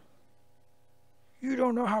 kids, you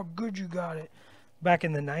don't know how good you got it. Back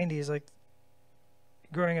in the 90s, like,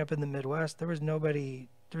 growing up in the Midwest, there was no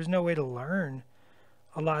way to learn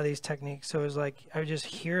a lot of these techniques. So it was like I would just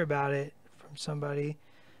hear about it from somebody,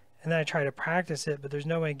 and then I try to practice it, but there's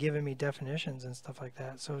no way giving me definitions and stuff like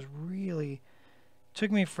that. So it was really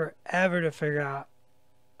took me forever to figure out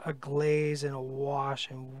a glaze and a wash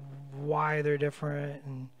and why they're different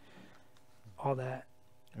and all that.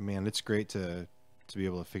 I mean, it's great to be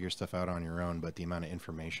able to figure stuff out on your own, but the amount of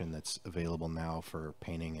information that's available now for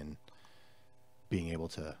painting and being able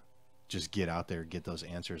to just get out there, get those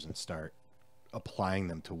answers, and start applying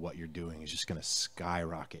them to what you're doing is just going to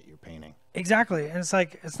skyrocket your painting. Exactly. And it's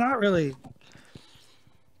like, it's not really,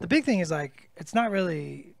 the big thing is like, it's not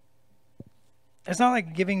like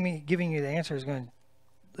giving you the answer is going to,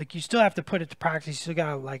 like, you still have to put it to practice. You still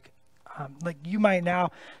got to like you might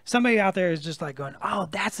now, somebody out there is just like going, oh,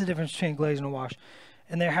 that's the difference between a glaze and a wash.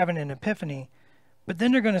 And they're having an epiphany. But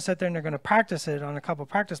then they're going to sit there and they're going to practice it on a couple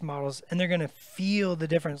practice models, and they're going to feel the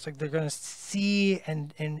difference. Like, they're going to see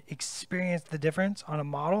and experience the difference on a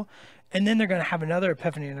model. And then they're going to have another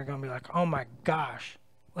epiphany, and they're going to be like, oh my gosh.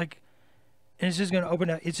 Like, and it's just going to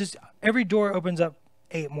open up. It's just, every door opens up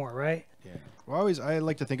 8 more, right? Yeah. Well, I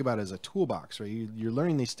like to think about it as a toolbox, right? You're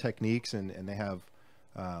learning these techniques, and they have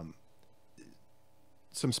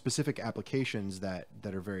some specific applications that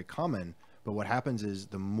are very common. But what happens is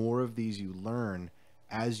the more of these you learn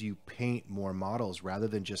as you paint more models, rather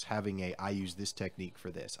than just having I use this technique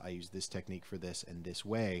for this, I use this technique for this, and this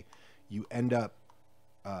way, you end up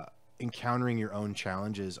encountering your own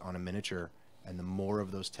challenges on a miniature. And the more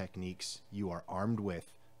of those techniques you are armed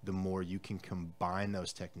with, the more you can combine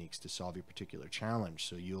those techniques to solve your particular challenge.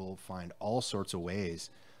 So you'll find all sorts of ways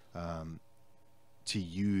to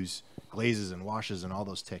use glazes and washes and all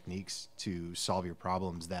those techniques to solve your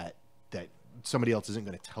problems that somebody else isn't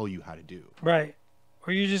going to tell you how to do. Right.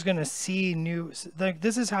 or you're just gonna see new. Like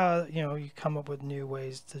this is how you come up with new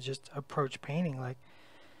ways to just approach painting. Like,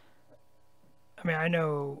 I mean, I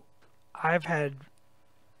know I've had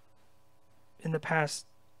in the past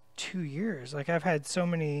 2 years, like I've had so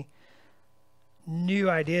many new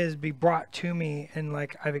ideas be brought to me, and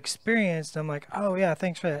like I've experienced. I'm like, oh yeah,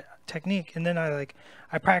 thanks for that technique, and then I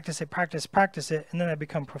practice it, and then I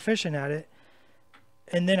become proficient at it,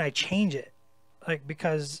 and then I change it, like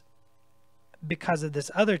because of this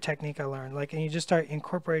other technique I learned, like, and you just start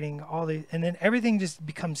incorporating all these, and then everything just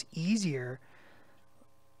becomes easier.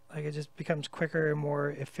 Like it just becomes quicker and more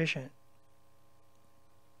efficient.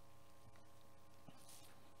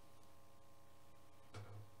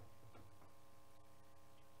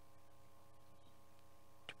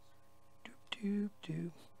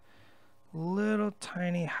 Little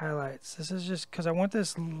tiny highlights. This is just because I want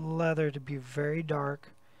this leather to be very dark,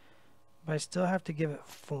 but I still have to give it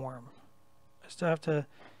form. I still have to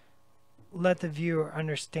let the viewer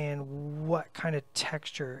understand what kind of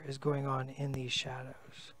texture is going on in these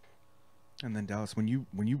shadows. And then Dallas, when you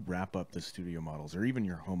wrap up the studio models or even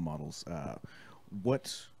your home models,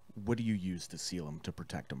 what do you use to seal them, to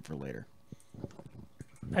protect them for later?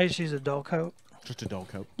 I just use a dull coat. Just a dull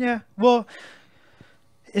coat. Yeah, well,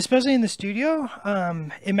 especially in the studio,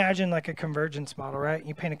 imagine like a convergence model, right?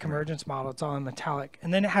 You paint a convergence model, it's all in metallic,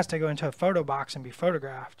 and then it has to go into a photo box and be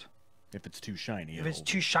photographed. If it's too shiny, If it's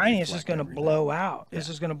too shiny, it's just going to blow out. Yeah. It's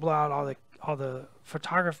just going to blow out all the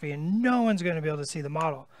photography, and no one's going to be able to see the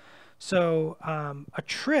model. So a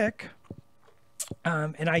trick,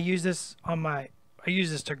 and I use this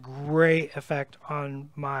to great effect on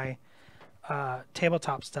my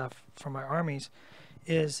tabletop stuff for my armies,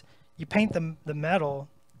 is you paint the metal,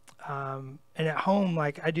 and at home,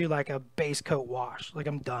 like I do like a base coat wash, like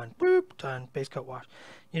I'm done, boop, done, base coat wash.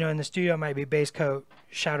 In the studio it might be base coat,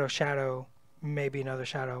 shadow, maybe another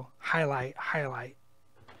shadow, highlight.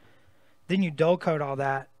 Then you dull coat all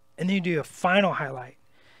that, and then you do a final highlight,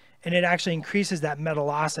 and it actually increases that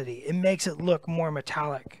metallosity. It makes it look more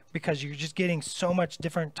metallic because you're just getting so much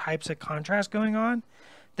different types of contrast going on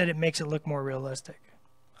that it makes it look more realistic.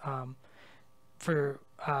 For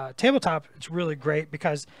tabletop, it's really great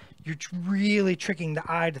because you're really tricking the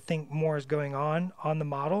eye to think more is going on the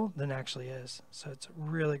model than actually is. So it's a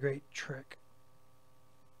really great trick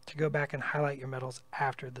to go back and highlight your metals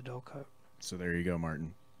after the dull coat. So there you go,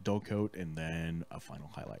 Martin. Dull coat and then a final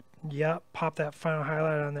highlight. Yep, pop that final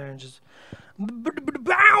highlight on there and just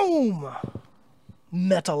boom!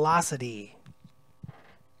 Metallosity.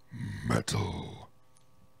 Metal.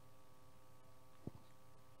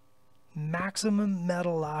 Maximum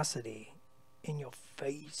metallosity in your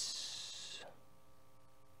face.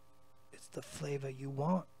 It's the flavor you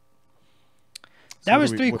want. That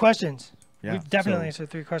was three questions. Yeah, We've definitely so answered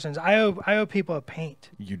 3 questions. I owe people a paint.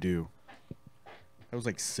 you do. That was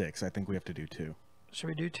like 6. I think we have to do 2. Should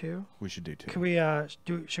we do 2? We should do 2. Could we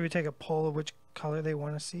should we take a poll of which color they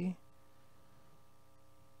want to see?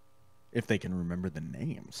 If they can remember the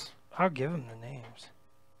names. I'll give them the names.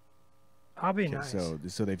 I'll be Okay, nice.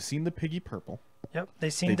 So they've seen the Piggy Purple. Yep,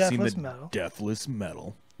 they've seen They've Deathless seen the Metal. Deathless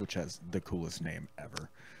Metal, which has the coolest name ever.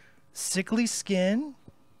 Sickly Skin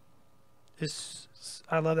is,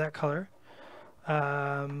 I love that color.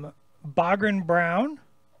 Bogran Brown,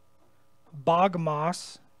 Bog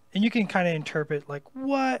Moss, and you can kind of interpret like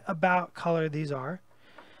what about color these are.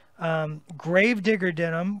 Gravedigger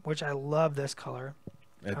Denim, which I love this color.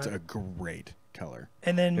 It's a great color.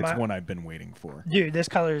 And then It's one I've been waiting for. dude, this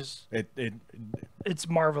color's It's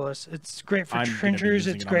marvelous. It's great for I'm gonna be trenchers.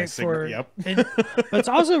 using It's it on my great for Yep. but it's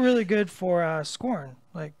also really good for Scorn,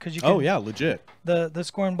 like because you can, Oh yeah, legit. the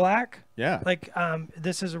Scorn Black. Yeah. Like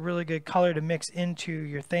this is a really good color to mix into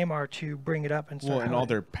your Thamar to bring it up and start. Well, and all highlighting.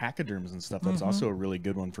 their pachyderms and stuff. That's also a really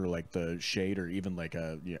good one for like the shade or even like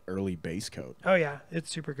a early base coat. Oh yeah, it's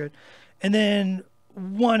super good. And then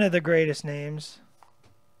one of the greatest names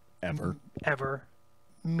ever,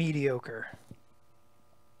 Mediocre.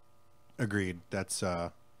 Agreed. That's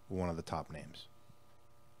one of the top names.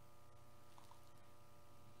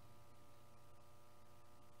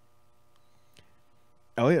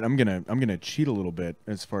 Elliot, I'm gonna cheat a little bit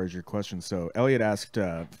as far as your question. So Elliot asked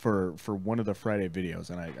for one of the Friday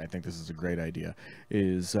videos, and I think this is a great idea.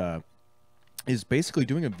 Is basically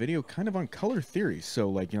doing a video kind of on color theory. So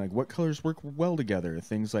like like what colors work well together.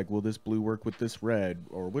 Things like, will this blue work with this red,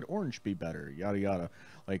 or would orange be better? Yada yada.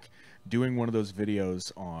 Like doing one of those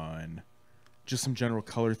videos on just some general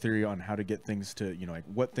color theory on how to get things to like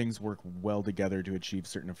what things work well together to achieve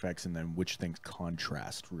certain effects, and then which things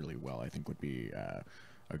contrast really well. I think would be a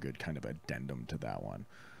good kind of addendum to that one.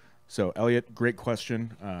 So Elliot, great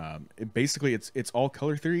question. Basically, it's all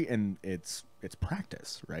color theory and it's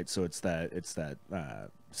practice, right? So it's that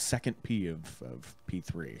second P of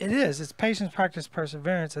P3. It is. It's patience, practice,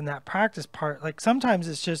 perseverance, and that practice part. Like sometimes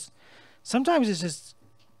it's just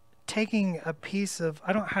taking a piece of.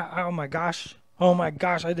 I don't have. Oh my gosh!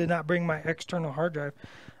 I did not bring my external hard drive.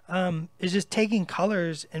 It's just taking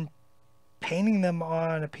colors and painting them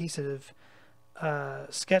on a piece of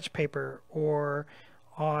sketch paper or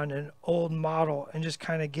on an old model, and just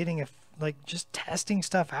kind of getting just testing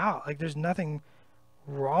stuff out. Like there's nothing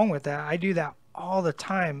wrong with that. I do that all the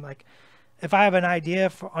time. Like if I have an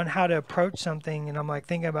idea on how to approach something and I'm like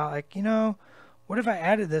thinking about like, what if I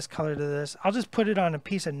added this color to this? I'll just put it on a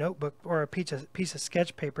piece of notebook or a piece of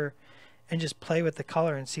sketch paper and just play with the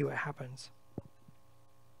color and see what happens.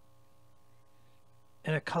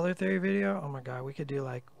 In a color theory video, oh my God, we could do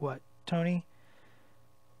like what, Tony?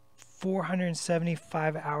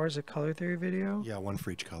 475 hours of color theory video? Yeah, one for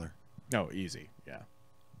each color. No, easy. Yeah.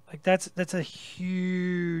 Like that's a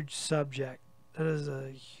huge subject. That is a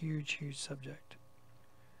huge subject.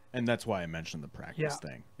 And that's why I mentioned the practice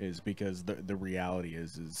thing, is because the reality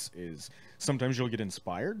is sometimes you'll get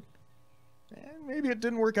inspired. And maybe it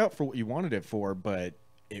didn't work out for what you wanted it for, but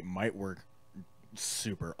it might work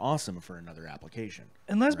super awesome for another application.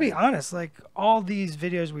 And let's be honest, like all these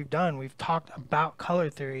videos we've done, we've talked about color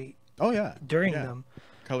theory. Oh yeah, during them.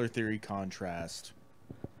 Color theory, contrast.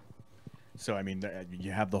 So I mean,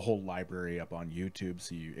 you have the whole library up on YouTube.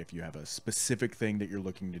 So if you have a specific thing that you're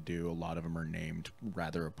looking to do, a lot of them are named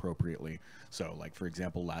rather appropriately. So like for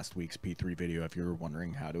example, last week's P3 video, if you're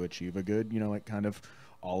wondering how to achieve a good, like kind of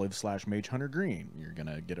olive/mage hunter green, you're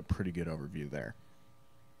gonna get a pretty good overview there.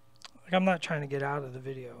 Like I'm not trying to get out of the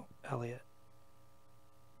video, Elliot.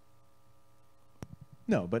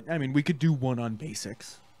 No, but I mean, we could do one on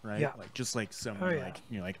basics, right? Yeah. Like just like some yeah.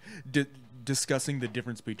 like discussing the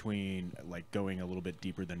difference between like going a little bit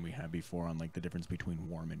deeper than we had before on like the difference between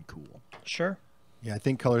warm and cool. Sure. Yeah, I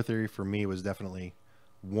think color theory for me was definitely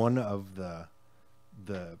one of the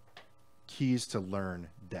keys to learn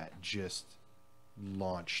that just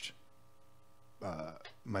launched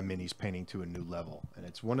my minis painting to a new level. And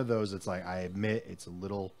it's one of those, it's like, I admit it's a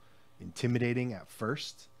little intimidating at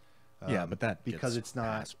first. Yeah, but that because gets it's not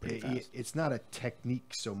past pretty fast. It's not a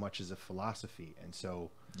technique so much as a philosophy. And so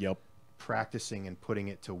Yep. practicing and putting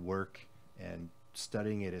it to work and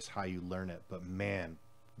studying it is how you learn it. But man,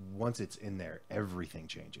 once it's in there, everything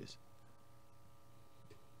changes.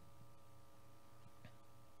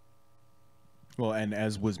 Well, and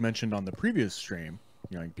as was mentioned on the previous stream,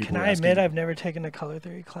 people Can were I admit asking- I've never taken a color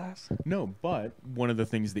theory class? No, but one of the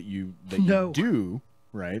things that you No. do,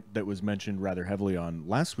 right, that was mentioned rather heavily on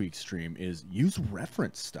last week's stream is use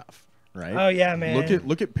reference stuff, right? Oh yeah, man.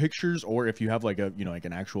 Look at pictures, or if you have like a like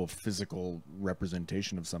an actual physical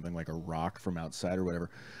representation of something like a rock from outside or whatever,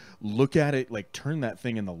 look at it, like turn that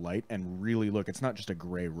thing in the light and really look. It's not just a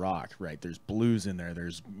gray rock, right? There's blues in there,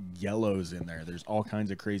 there's yellows in there, there's all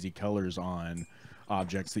kinds of crazy colors on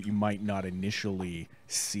objects that you might not initially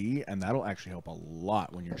see, and that'll actually help a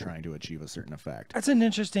lot when you're trying to achieve a certain effect. That's an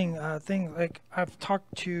interesting thing. Like I've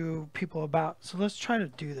talked to people about. So let's try to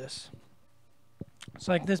do this. It's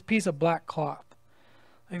like this piece of black cloth.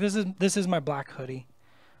 Like this is my black hoodie.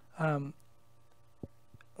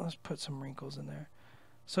 Let's put some wrinkles in there.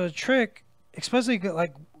 So a trick, especially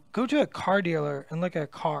like go to a car dealer and look at a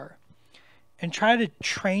car, and try to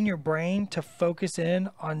train your brain to focus in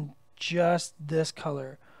on just this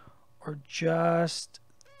color or just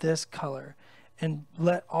this color and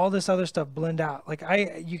let all this other stuff blend out. Like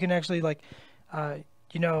you can actually like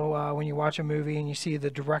when you watch a movie and you see the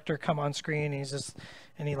director come on screen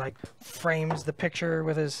and he like frames the picture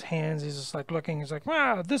with his hands, he's just like looking, he's like,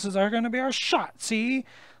 wow, this is gonna be our shot, see?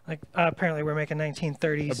 Like apparently we're making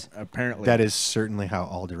 1930s. Apparently That is certainly how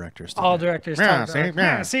all directors do All it. directors Yeah, talk. see? They're like,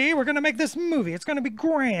 Yeah. see, we're gonna make this movie. It's gonna be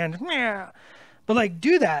grand. Yeah. But like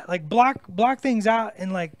do that. Like block things out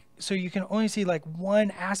and like so you can only see like one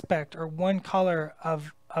aspect or one color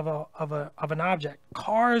of an object.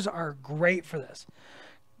 Cars are great for this.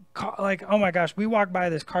 Like oh my gosh, we walk by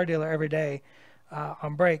this car dealer every day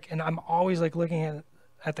on break, and I'm always like looking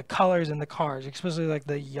at the colors in the cars, especially like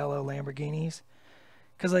the yellow Lamborghinis,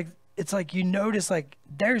 because like it's like you notice like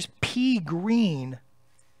there's pea green,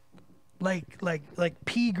 like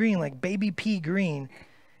pea green, like baby pea green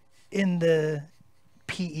in the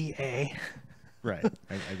PEA. right.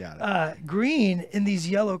 I got it. Green in these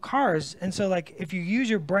yellow cars. And so like if you use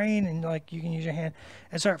your brain and like you can use your hand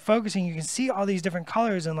and start focusing, you can see all these different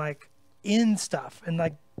colors and like in stuff and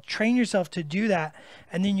like train yourself to do that,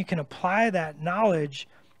 and then you can apply that knowledge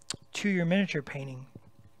to your miniature painting.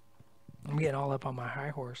 I'm getting all up on my high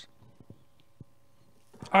horse.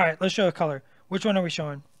 All right, let's show a color. Which one are we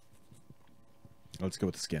showing? Let's go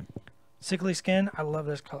with the skin. Sickly Skin. I love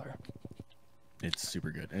this color. It's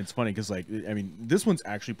super good. And it's funny because, like, I mean, this one's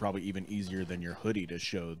actually probably even easier than your hoodie to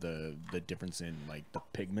show the difference in, like, the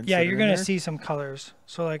pigments. Yeah, that you're are in going to there. see some colors.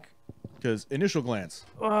 So, like, Because initial glance,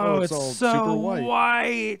 oh, it's all so super white.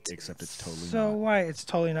 white. Except it's totally so not. white. It's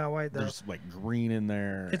totally not white, though. There's, like, green in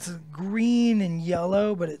there. It's green and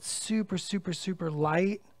yellow, but it's super, super, super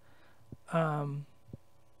light.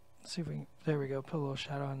 Let's see if we can, there we go. Put a little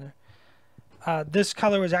shadow on there. This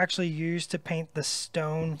color was actually used to paint the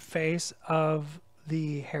stone face of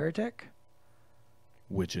the heretic.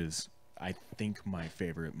 Which is, I think, my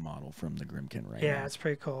favorite model from the Grimkin right Yeah, now. it's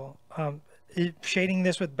pretty cool. Shading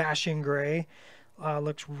this with Bastion Gray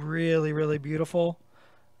looks really, really beautiful.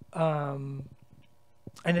 And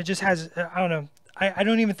it just has, I don't know, I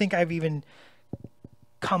don't even think I've even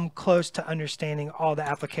come close to understanding all the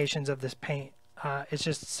applications of this paint. It's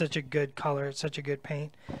just such a good color. It's such a good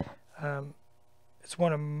paint. It's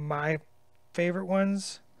one of my favorite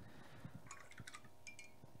ones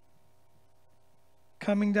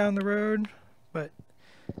coming down the road, but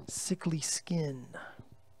Sickly Skin.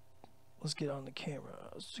 Let's get on the camera.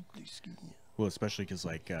 Sickly Skin. Well, especially because,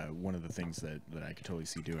 like, one of the things that I could totally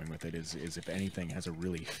see doing with it is if anything has a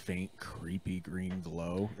really faint, creepy green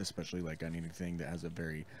glow, especially, like, on anything that has a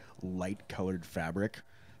very light-colored fabric,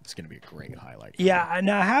 it's going to be a great highlight. Yeah,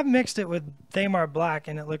 now I have mixed it with Thamar Black,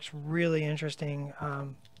 and it looks really interesting.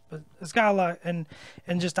 But it's got a lot, and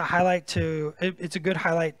just a highlight to it's a good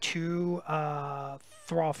highlight to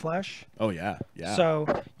Thrall Flesh. Oh, yeah. Yeah. So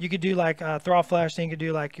you could do like Thrall Flesh, then you could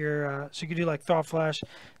do like your so you could do like Thrall Flesh,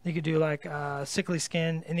 you could do like Sickly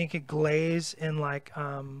Skin, and you could glaze in like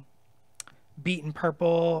beaten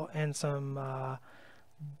purple and some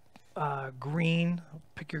green.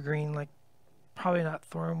 Pick your green, like probably not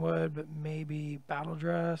Thornwood, but maybe Battle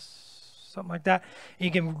Dress, something like that. And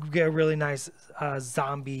you can get a really nice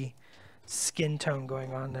zombie skin tone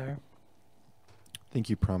going on there. I think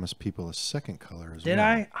you promised people a second color as Did well.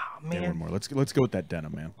 I? Oh Yeah, man, one more. Let's go with that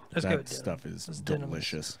denim, man. Let's that go with denim. stuff is This denim is-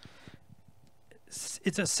 delicious.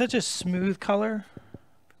 it's such a smooth color.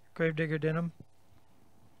 Gravedigger denim.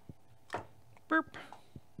 Burp.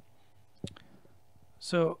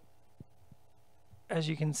 So, as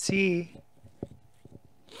you can see,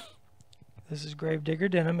 this is Gravedigger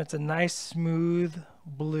denim. It's a nice smooth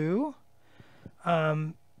blue.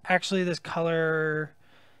 Actually, this color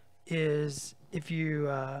is, if you,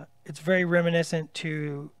 it's very reminiscent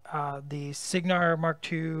to the Signar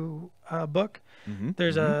Mark II book. Mm-hmm.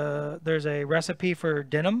 There's a recipe for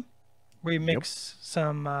denim where you mix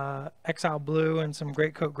some Exile Blue and some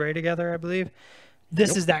Greatcoat Gray together, I believe.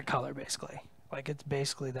 This is that color basically. Like it's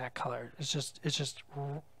basically that color. It's just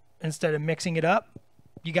instead of mixing it up,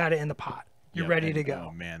 you got it in the pot. You're ready to go.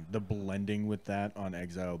 Oh man, the blending with that on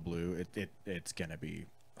Exile Blue, it's gonna be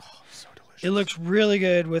so delicious. It looks really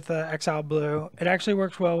good with Exile Blue. It actually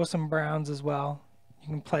works well with some browns as well. You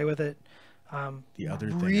can play with it. The other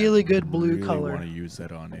thing really I good blue really color. want to use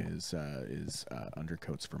that on is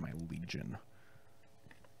undercoats for my Legion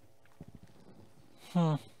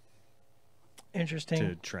Interesting.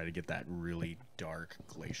 to try to get that really dark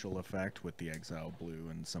glacial effect with the Exile Blue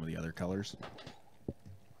and some of the other colors.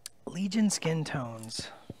 Legion skin tones.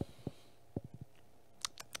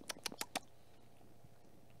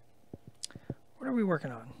 What are we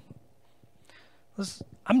working on?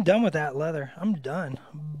 I'm done with that leather. I'm done.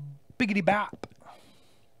 Biggity bop.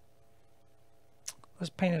 Let's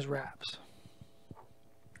paint his wraps.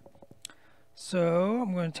 So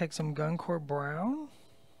I'm going to take some Guncore Brown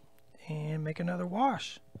and make another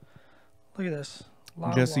wash. Look at this. A lot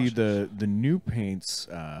of Jesse, washes. the new paints,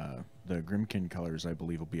 the Grimkin colors, I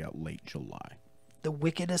believe, will be out late July. The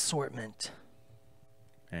Wicked Assortment.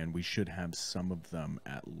 And we should have some of them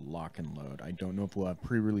at Lock and Load. I don't know if we'll have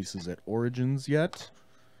pre-releases at Origins yet.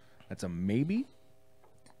 That's a maybe.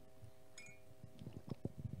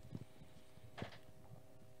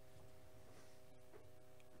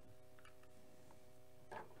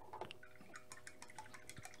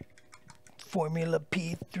 Formula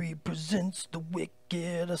P3 presents the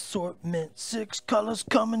Wicked Assortment. 6 colors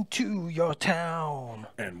coming to your town.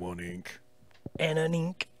 And one ink. And an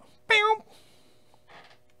ink. Bow.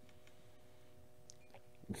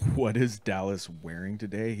 What is Dallas wearing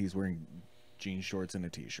today? He's wearing jean shorts and a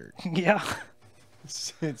t-shirt. Yeah.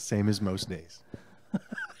 Same as most days.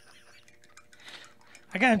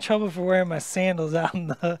 I got in trouble for wearing my sandals out in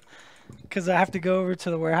the, because I have to go over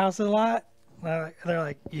to the warehouse a lot. They're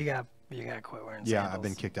like, you got You gotta quit wearing Yeah, sandals. I've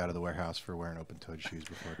been kicked out of the warehouse for wearing open-toed shoes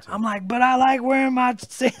before too. I'm like, but I like wearing my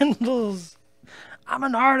sandals. I'm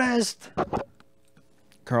an artist.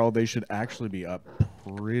 Carl, they should actually be up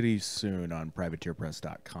pretty soon on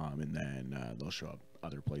privateerpress.com, and then they'll show up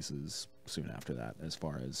other places soon after that, as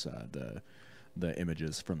far as the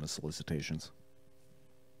images from the solicitations.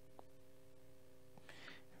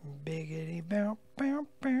 Biggity bow bow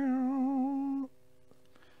bow.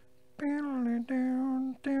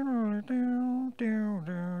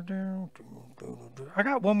 I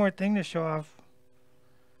got one more thing to show off.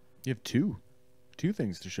 You have two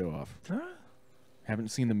things to show off. Haven't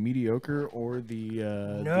seen the mediocre or the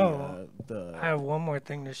No. the I have one more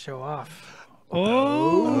thing to show off.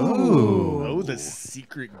 oh, the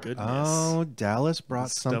secret goodness. Oh, Dallas brought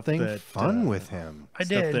Stuff something that, fun with him. I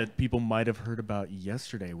Stuff did. that people might have heard about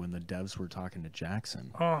yesterday when the devs were talking to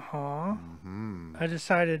Jackson. Uh-huh. Hmm. I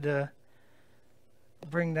decided to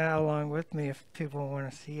bring that along with me if people want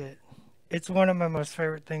to see it. It's one of my most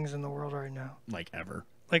favorite things in the world right now. Like ever.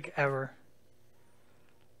 Like ever.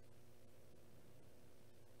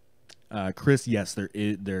 Chris, yes, there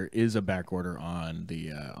is a back order on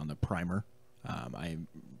the primer. I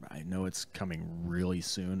know it's coming really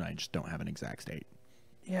soon. I just don't have an exact date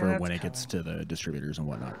Yeah, for that's when it gets coming. to the distributors and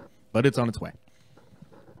whatnot. But it's on its way.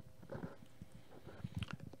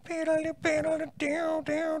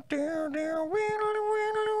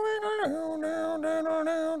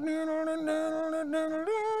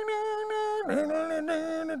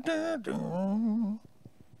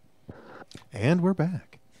 And we're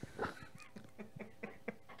back.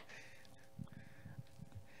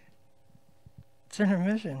 It's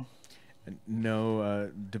intermission.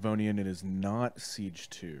 No, Devonian, it is not Siege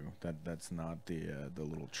 2. That's not the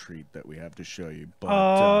little treat that we have to show you. But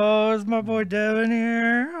Oh, is my boy Devin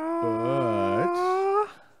here? Oh.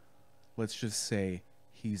 let's just say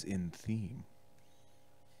he's in theme.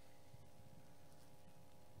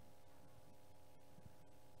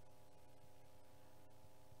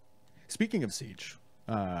 Speaking of Siege,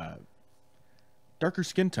 darker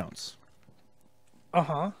skin tones.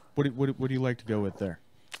 Uh-huh. What do you like to go with there?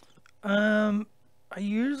 I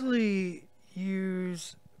usually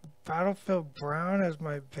use Battlefield Brown as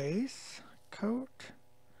my base coat.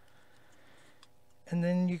 And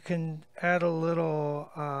then you can add a little,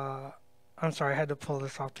 I'm sorry, I had to pull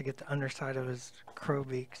this off to get the underside of his crow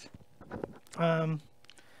beaks. Then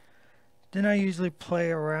I usually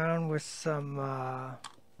play around with some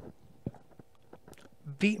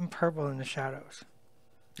beaten purple in the shadows.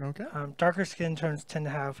 Okay. Darker skin tones tend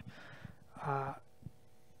to have,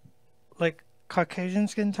 like Caucasian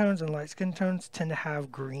skin tones and light skin tones tend to have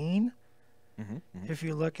green. If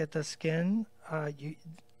you look at the skin,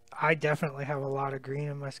 I definitely have a lot of green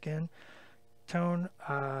in my skin tone.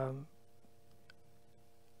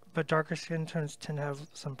 But darker skin tones tend to have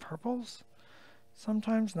some purples.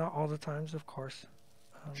 Sometimes, not all the times, of course.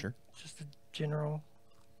 Sure. Just a general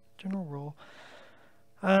rule.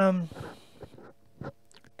 And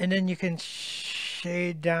then you can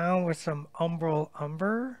shade down with some umbral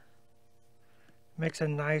umber. Makes a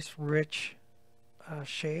nice, rich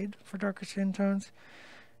shade for darker skin tones.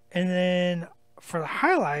 And then for the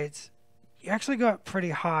highlights, you actually go up pretty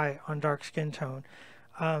high on dark skin tone,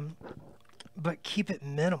 but keep it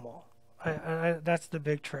minimal. That's the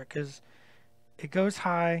big trick. Is it goes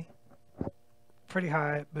high, pretty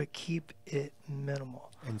high, but keep it minimal.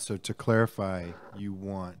 And so to clarify, you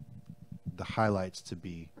want the highlights to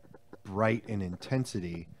be bright in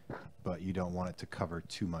intensity, but you don't want it to cover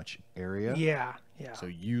too much area. Yeah. So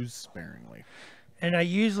use sparingly. And I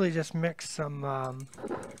usually just mix some.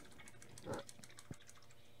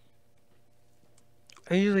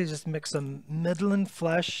 I usually just mix some Midland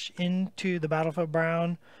Flesh into the Battlefield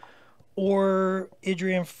Brown, or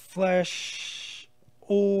Idrian Flesh,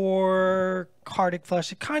 or Cardic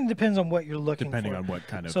Flesh. It kind of depends on what you're looking for. Depending on what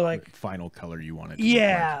kind of So, like, final color you want it to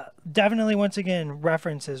Yeah, definitely. Once again,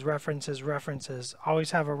 references.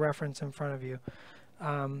 Always have a reference in front of you,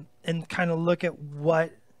 and kind of look at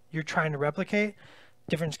what you're trying to replicate.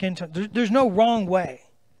 Different skin tone. There's no wrong way.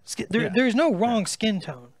 There's no wrong skin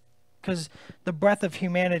tone, because the breadth of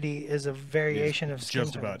humanity is a variation of skin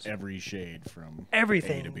just tones. about every shade from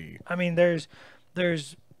Everything. A to B. I mean, there's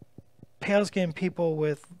pale skin people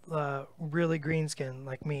with really green skin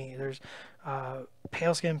like me. There's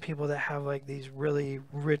pale skin people that have like these really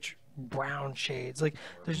rich brown shades. Like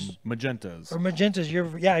there's Magentas. or magentas.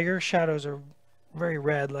 Your shadows are very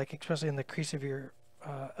red, like especially in the crease of your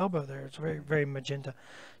elbow there. It's very, very magenta.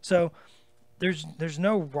 So there's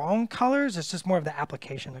no wrong colors. It's just more of the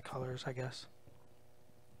application of colors, I guess.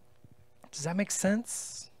 Does that make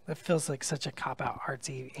sense? That feels like such a cop-out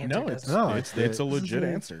artsy answer. No, it's doesn't it? No, it's it's a the- legit the-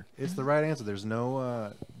 answer. It's the right answer. There's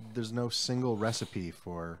no single recipe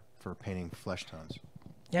for painting flesh tones.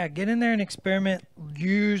 Yeah, get in there and experiment.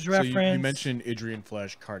 Use So reference. you mentioned Idrian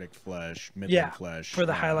flesh, Cardic flesh, Midland yeah, flesh for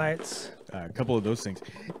the highlights. A couple of those things.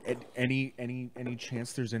 Any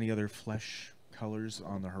chance there's any other flesh colors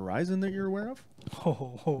on the horizon that you're aware of? Ho,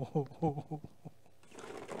 ho, ho, ho, ho, ho.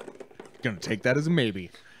 Gonna take that as a maybe.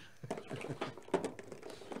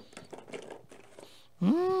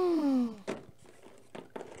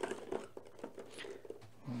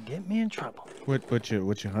 Get me in trouble. What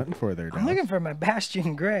you hunting for there, I'm Dallas? looking for my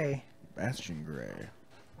Bastion Gray. Bastion Gray.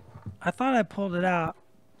 I thought I pulled it out.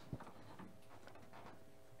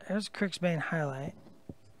 There's Crixbane highlight.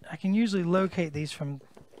 I can usually locate these from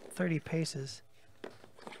 30 paces.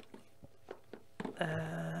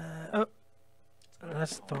 Oh,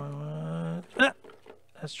 that's the one.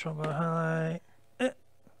 That's Trumbo highlight.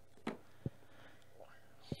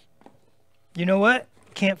 You know what?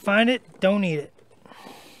 Can't find it. Don't eat it.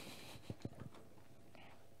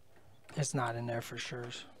 It's not in there for sure.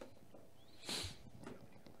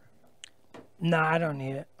 Nah, I don't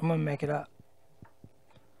need it. I'm gonna make it up.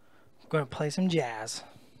 I'm gonna play some jazz.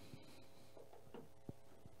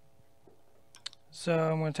 So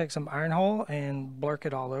I'm gonna take some iron hole and blurk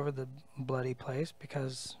it all over the bloody place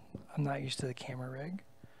because I'm not used to the camera rig.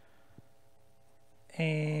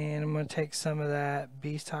 And I'm gonna take some of that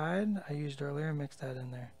beast hide I used earlier and mix that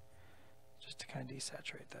in there, just to kind of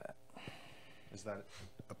desaturate that. Is that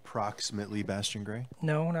approximately Bastion Gray?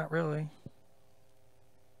 No, not really.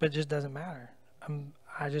 But it just doesn't matter.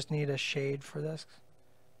 I just need a shade for this,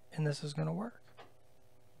 and this is gonna work.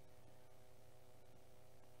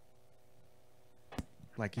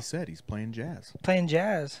 Like you said, he's playing jazz. Playing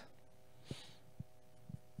jazz.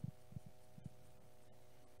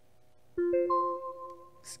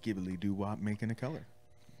 Skibbly doo wop making a color.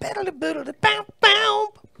 Biddly biddly bow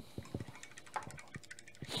bow.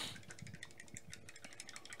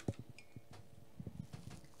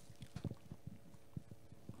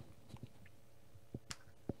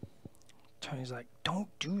 Tony's like, don't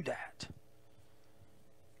do that.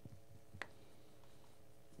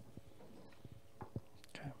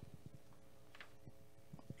 Okay.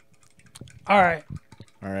 All right.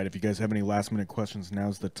 All right, if you guys have any last minute questions,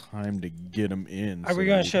 now's the time to get them in. Are we that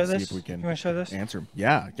going we to show can see this? If we can You want to show this? answer 'em.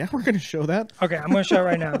 Yeah, we're going to show that. Okay, I'm going to show it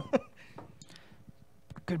right now.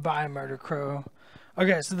 Goodbye, Murder Crow.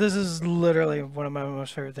 Okay, so this is literally one of my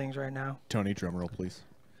most favorite things right now. Tony, drum roll, please.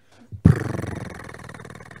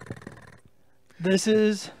 This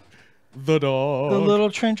is The dog. the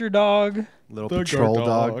little trencher dog. Little The patrol guard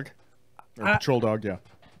dog. Or patrol dog, yeah.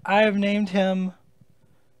 I have named him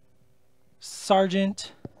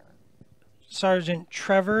Sergeant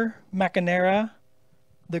Trevor McNamara,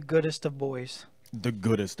 the goodest of boys. The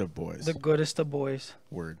goodest of boys. The goodest of boys.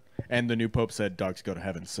 Word. And the new pope said dogs go to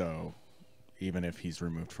heaven, so even if he's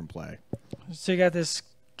removed from play. So you got this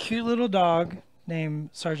cute little dog named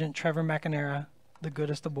Sergeant Trevor McNamara, the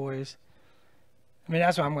goodest of boys. I mean,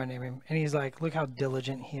 that's what I'm going to name him. And he's like, look how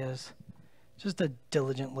diligent he is. Just a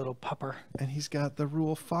diligent little pupper. And he's got the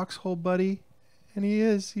rule foxhole buddy. And he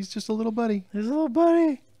is. He's just a little buddy. His little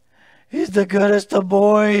buddy. He's the goodest of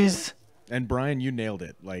boys. And Brian, you nailed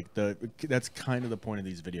it. Like that's kind of the point of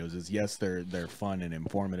these videos is yes, they're fun and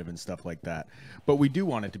informative and stuff like that. But we do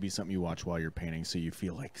want it to be something you watch while you're painting so you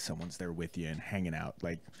feel like someone's there with you and hanging out.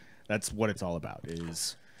 Like that's what it's all about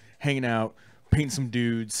is hanging out, painting some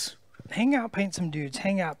dudes. Hang out, paint some dudes.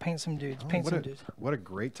 Hang out, paint some dudes. Paint some dudes. What a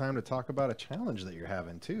great time to talk about a challenge that you're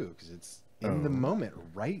having too, because it's in the moment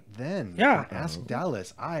right then. Yeah. Ask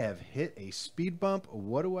Dallas. I have hit a speed bump.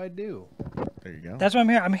 What do I do? There you go. That's why I'm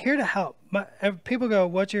here. I'm here to help. People go,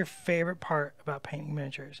 what's your favorite part about painting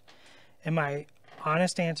miniatures? And my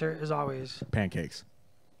honest answer is always, Pancakes.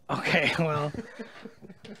 okay, well,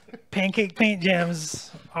 pancake paint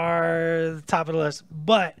gems are the top of the list.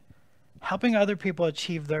 But helping other people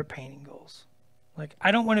achieve their painting goals. Like,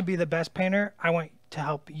 I don't want to be the best painter. I want to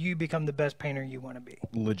help you become the best painter you want to be.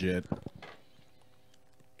 Legit.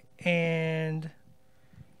 And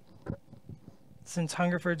since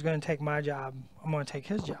Hungerford's going to take my job, I'm going to take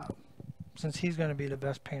his job. Since he's going to be the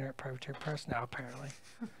best painter at Privateer Press now, apparently.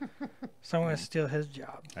 So I'm going to steal his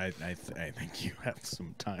job. I think you have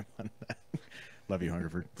some time on that. Love you,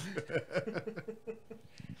 Hungerford.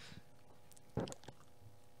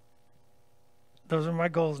 Those are my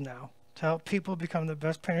goals now. To help people become the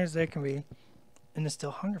best painters they can be. And to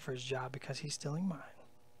steal Hungerford's job because he's stealing mine.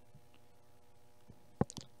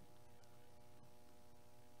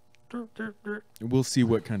 We'll see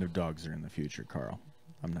what kind of dogs are in the future, Carl.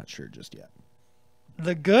 I'm not sure just yet.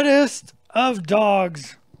 The goodest of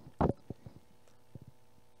dogs.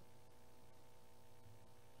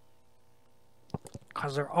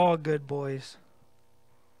 Because they're all good boys.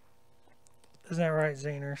 Isn't that right,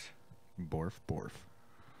 Zaners? Borf, borf.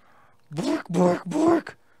 Bork, bork,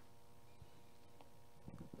 bork.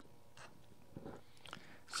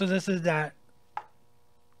 So this is that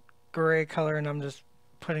gray color, and I'm just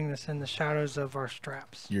putting this in the shadows of our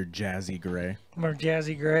straps. Your jazzy gray. More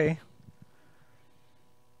jazzy gray.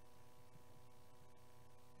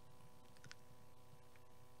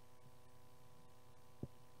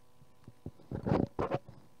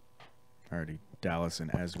 Alrighty, Dallas,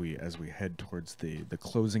 and as we head towards the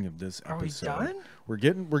closing of this Are we episode, done? we're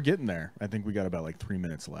getting there. I think we got about like 3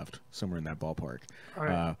 minutes left, somewhere in that ballpark. All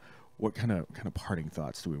right. What kind of parting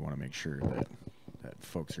thoughts do we want to make sure that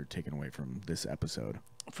folks are taking away from this episode?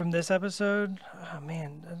 From this episode, oh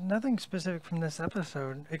man, nothing specific from this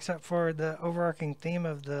episode except for the overarching theme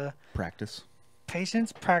of the Practice.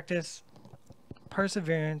 patience, practice,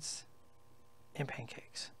 perseverance, and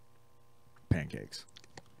pancakes. Pancakes.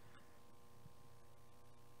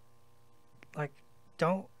 Like,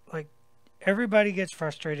 don't, like, everybody gets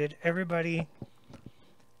frustrated. Everybody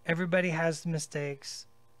has mistakes.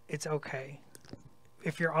 It's okay.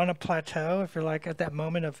 If you're on a plateau, if you're like at that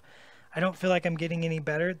moment of, I don't feel like I'm getting any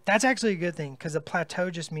better, that's actually a good thing, because a plateau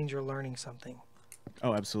just means you're learning something.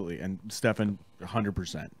 Oh, absolutely. And Stefan,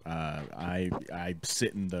 100%. I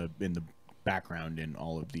sit in the background in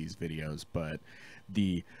all of these videos, but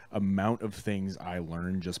the amount of things I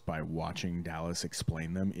learned just by watching Dallas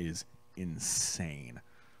explain them is insane.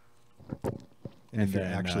 And if you're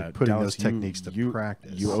then, actually putting Dallas, those techniques to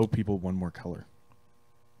practice. You owe people one more color.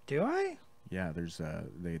 Do I? Yeah, there's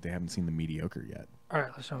they haven't seen the mediocre yet. All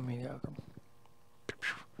right, let's show mediocre.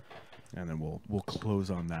 And then we'll close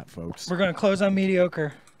on that, folks. We're going to close on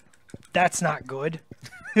mediocre. That's not good.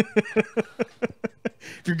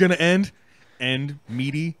 If you're gonna end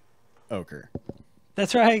mediocre.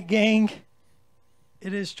 That's right, gang.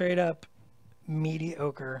 It is straight up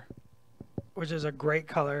mediocre, which is a great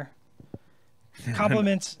color.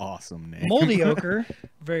 Complements Awesome name. moldy ochre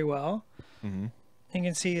very well. Mm-hmm. You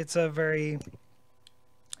can see it's a very,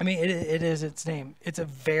 I mean, it is its name. It's a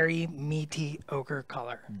very meaty ochre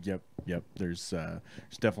color. Yep. There's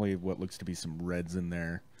definitely what looks to be some reds in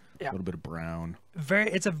there. Yeah. A little bit of brown.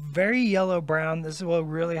 It's a very yellow brown. This will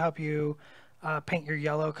really help you paint your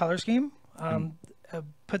yellow color scheme.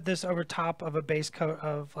 Put this over top of a base coat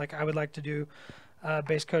of, like, I would like to do a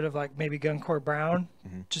base coat of like maybe Guncore brown,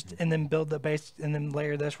 and then build the base and then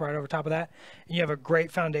layer this right over top of that. And you have a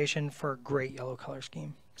great foundation for a great yellow color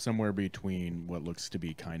scheme. Somewhere between what looks to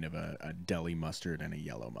be kind of a deli mustard and a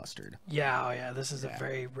yellow mustard. Yeah, oh yeah, this is a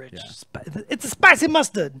very rich, Yeah. It's a spicy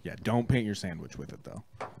mustard. Yeah, don't paint your sandwich with it though.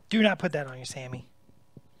 Do not put that on your Sammy.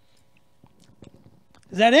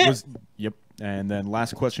 Is that it? Yep. And then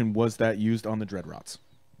last question, was that used on the Dreadrots?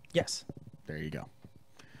 Yes. There you go.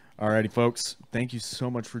 Alrighty, folks. Thank you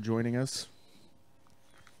so much for joining us.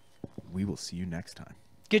 We will see you next time.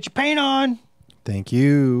 Get your paint on. Thank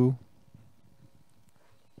you.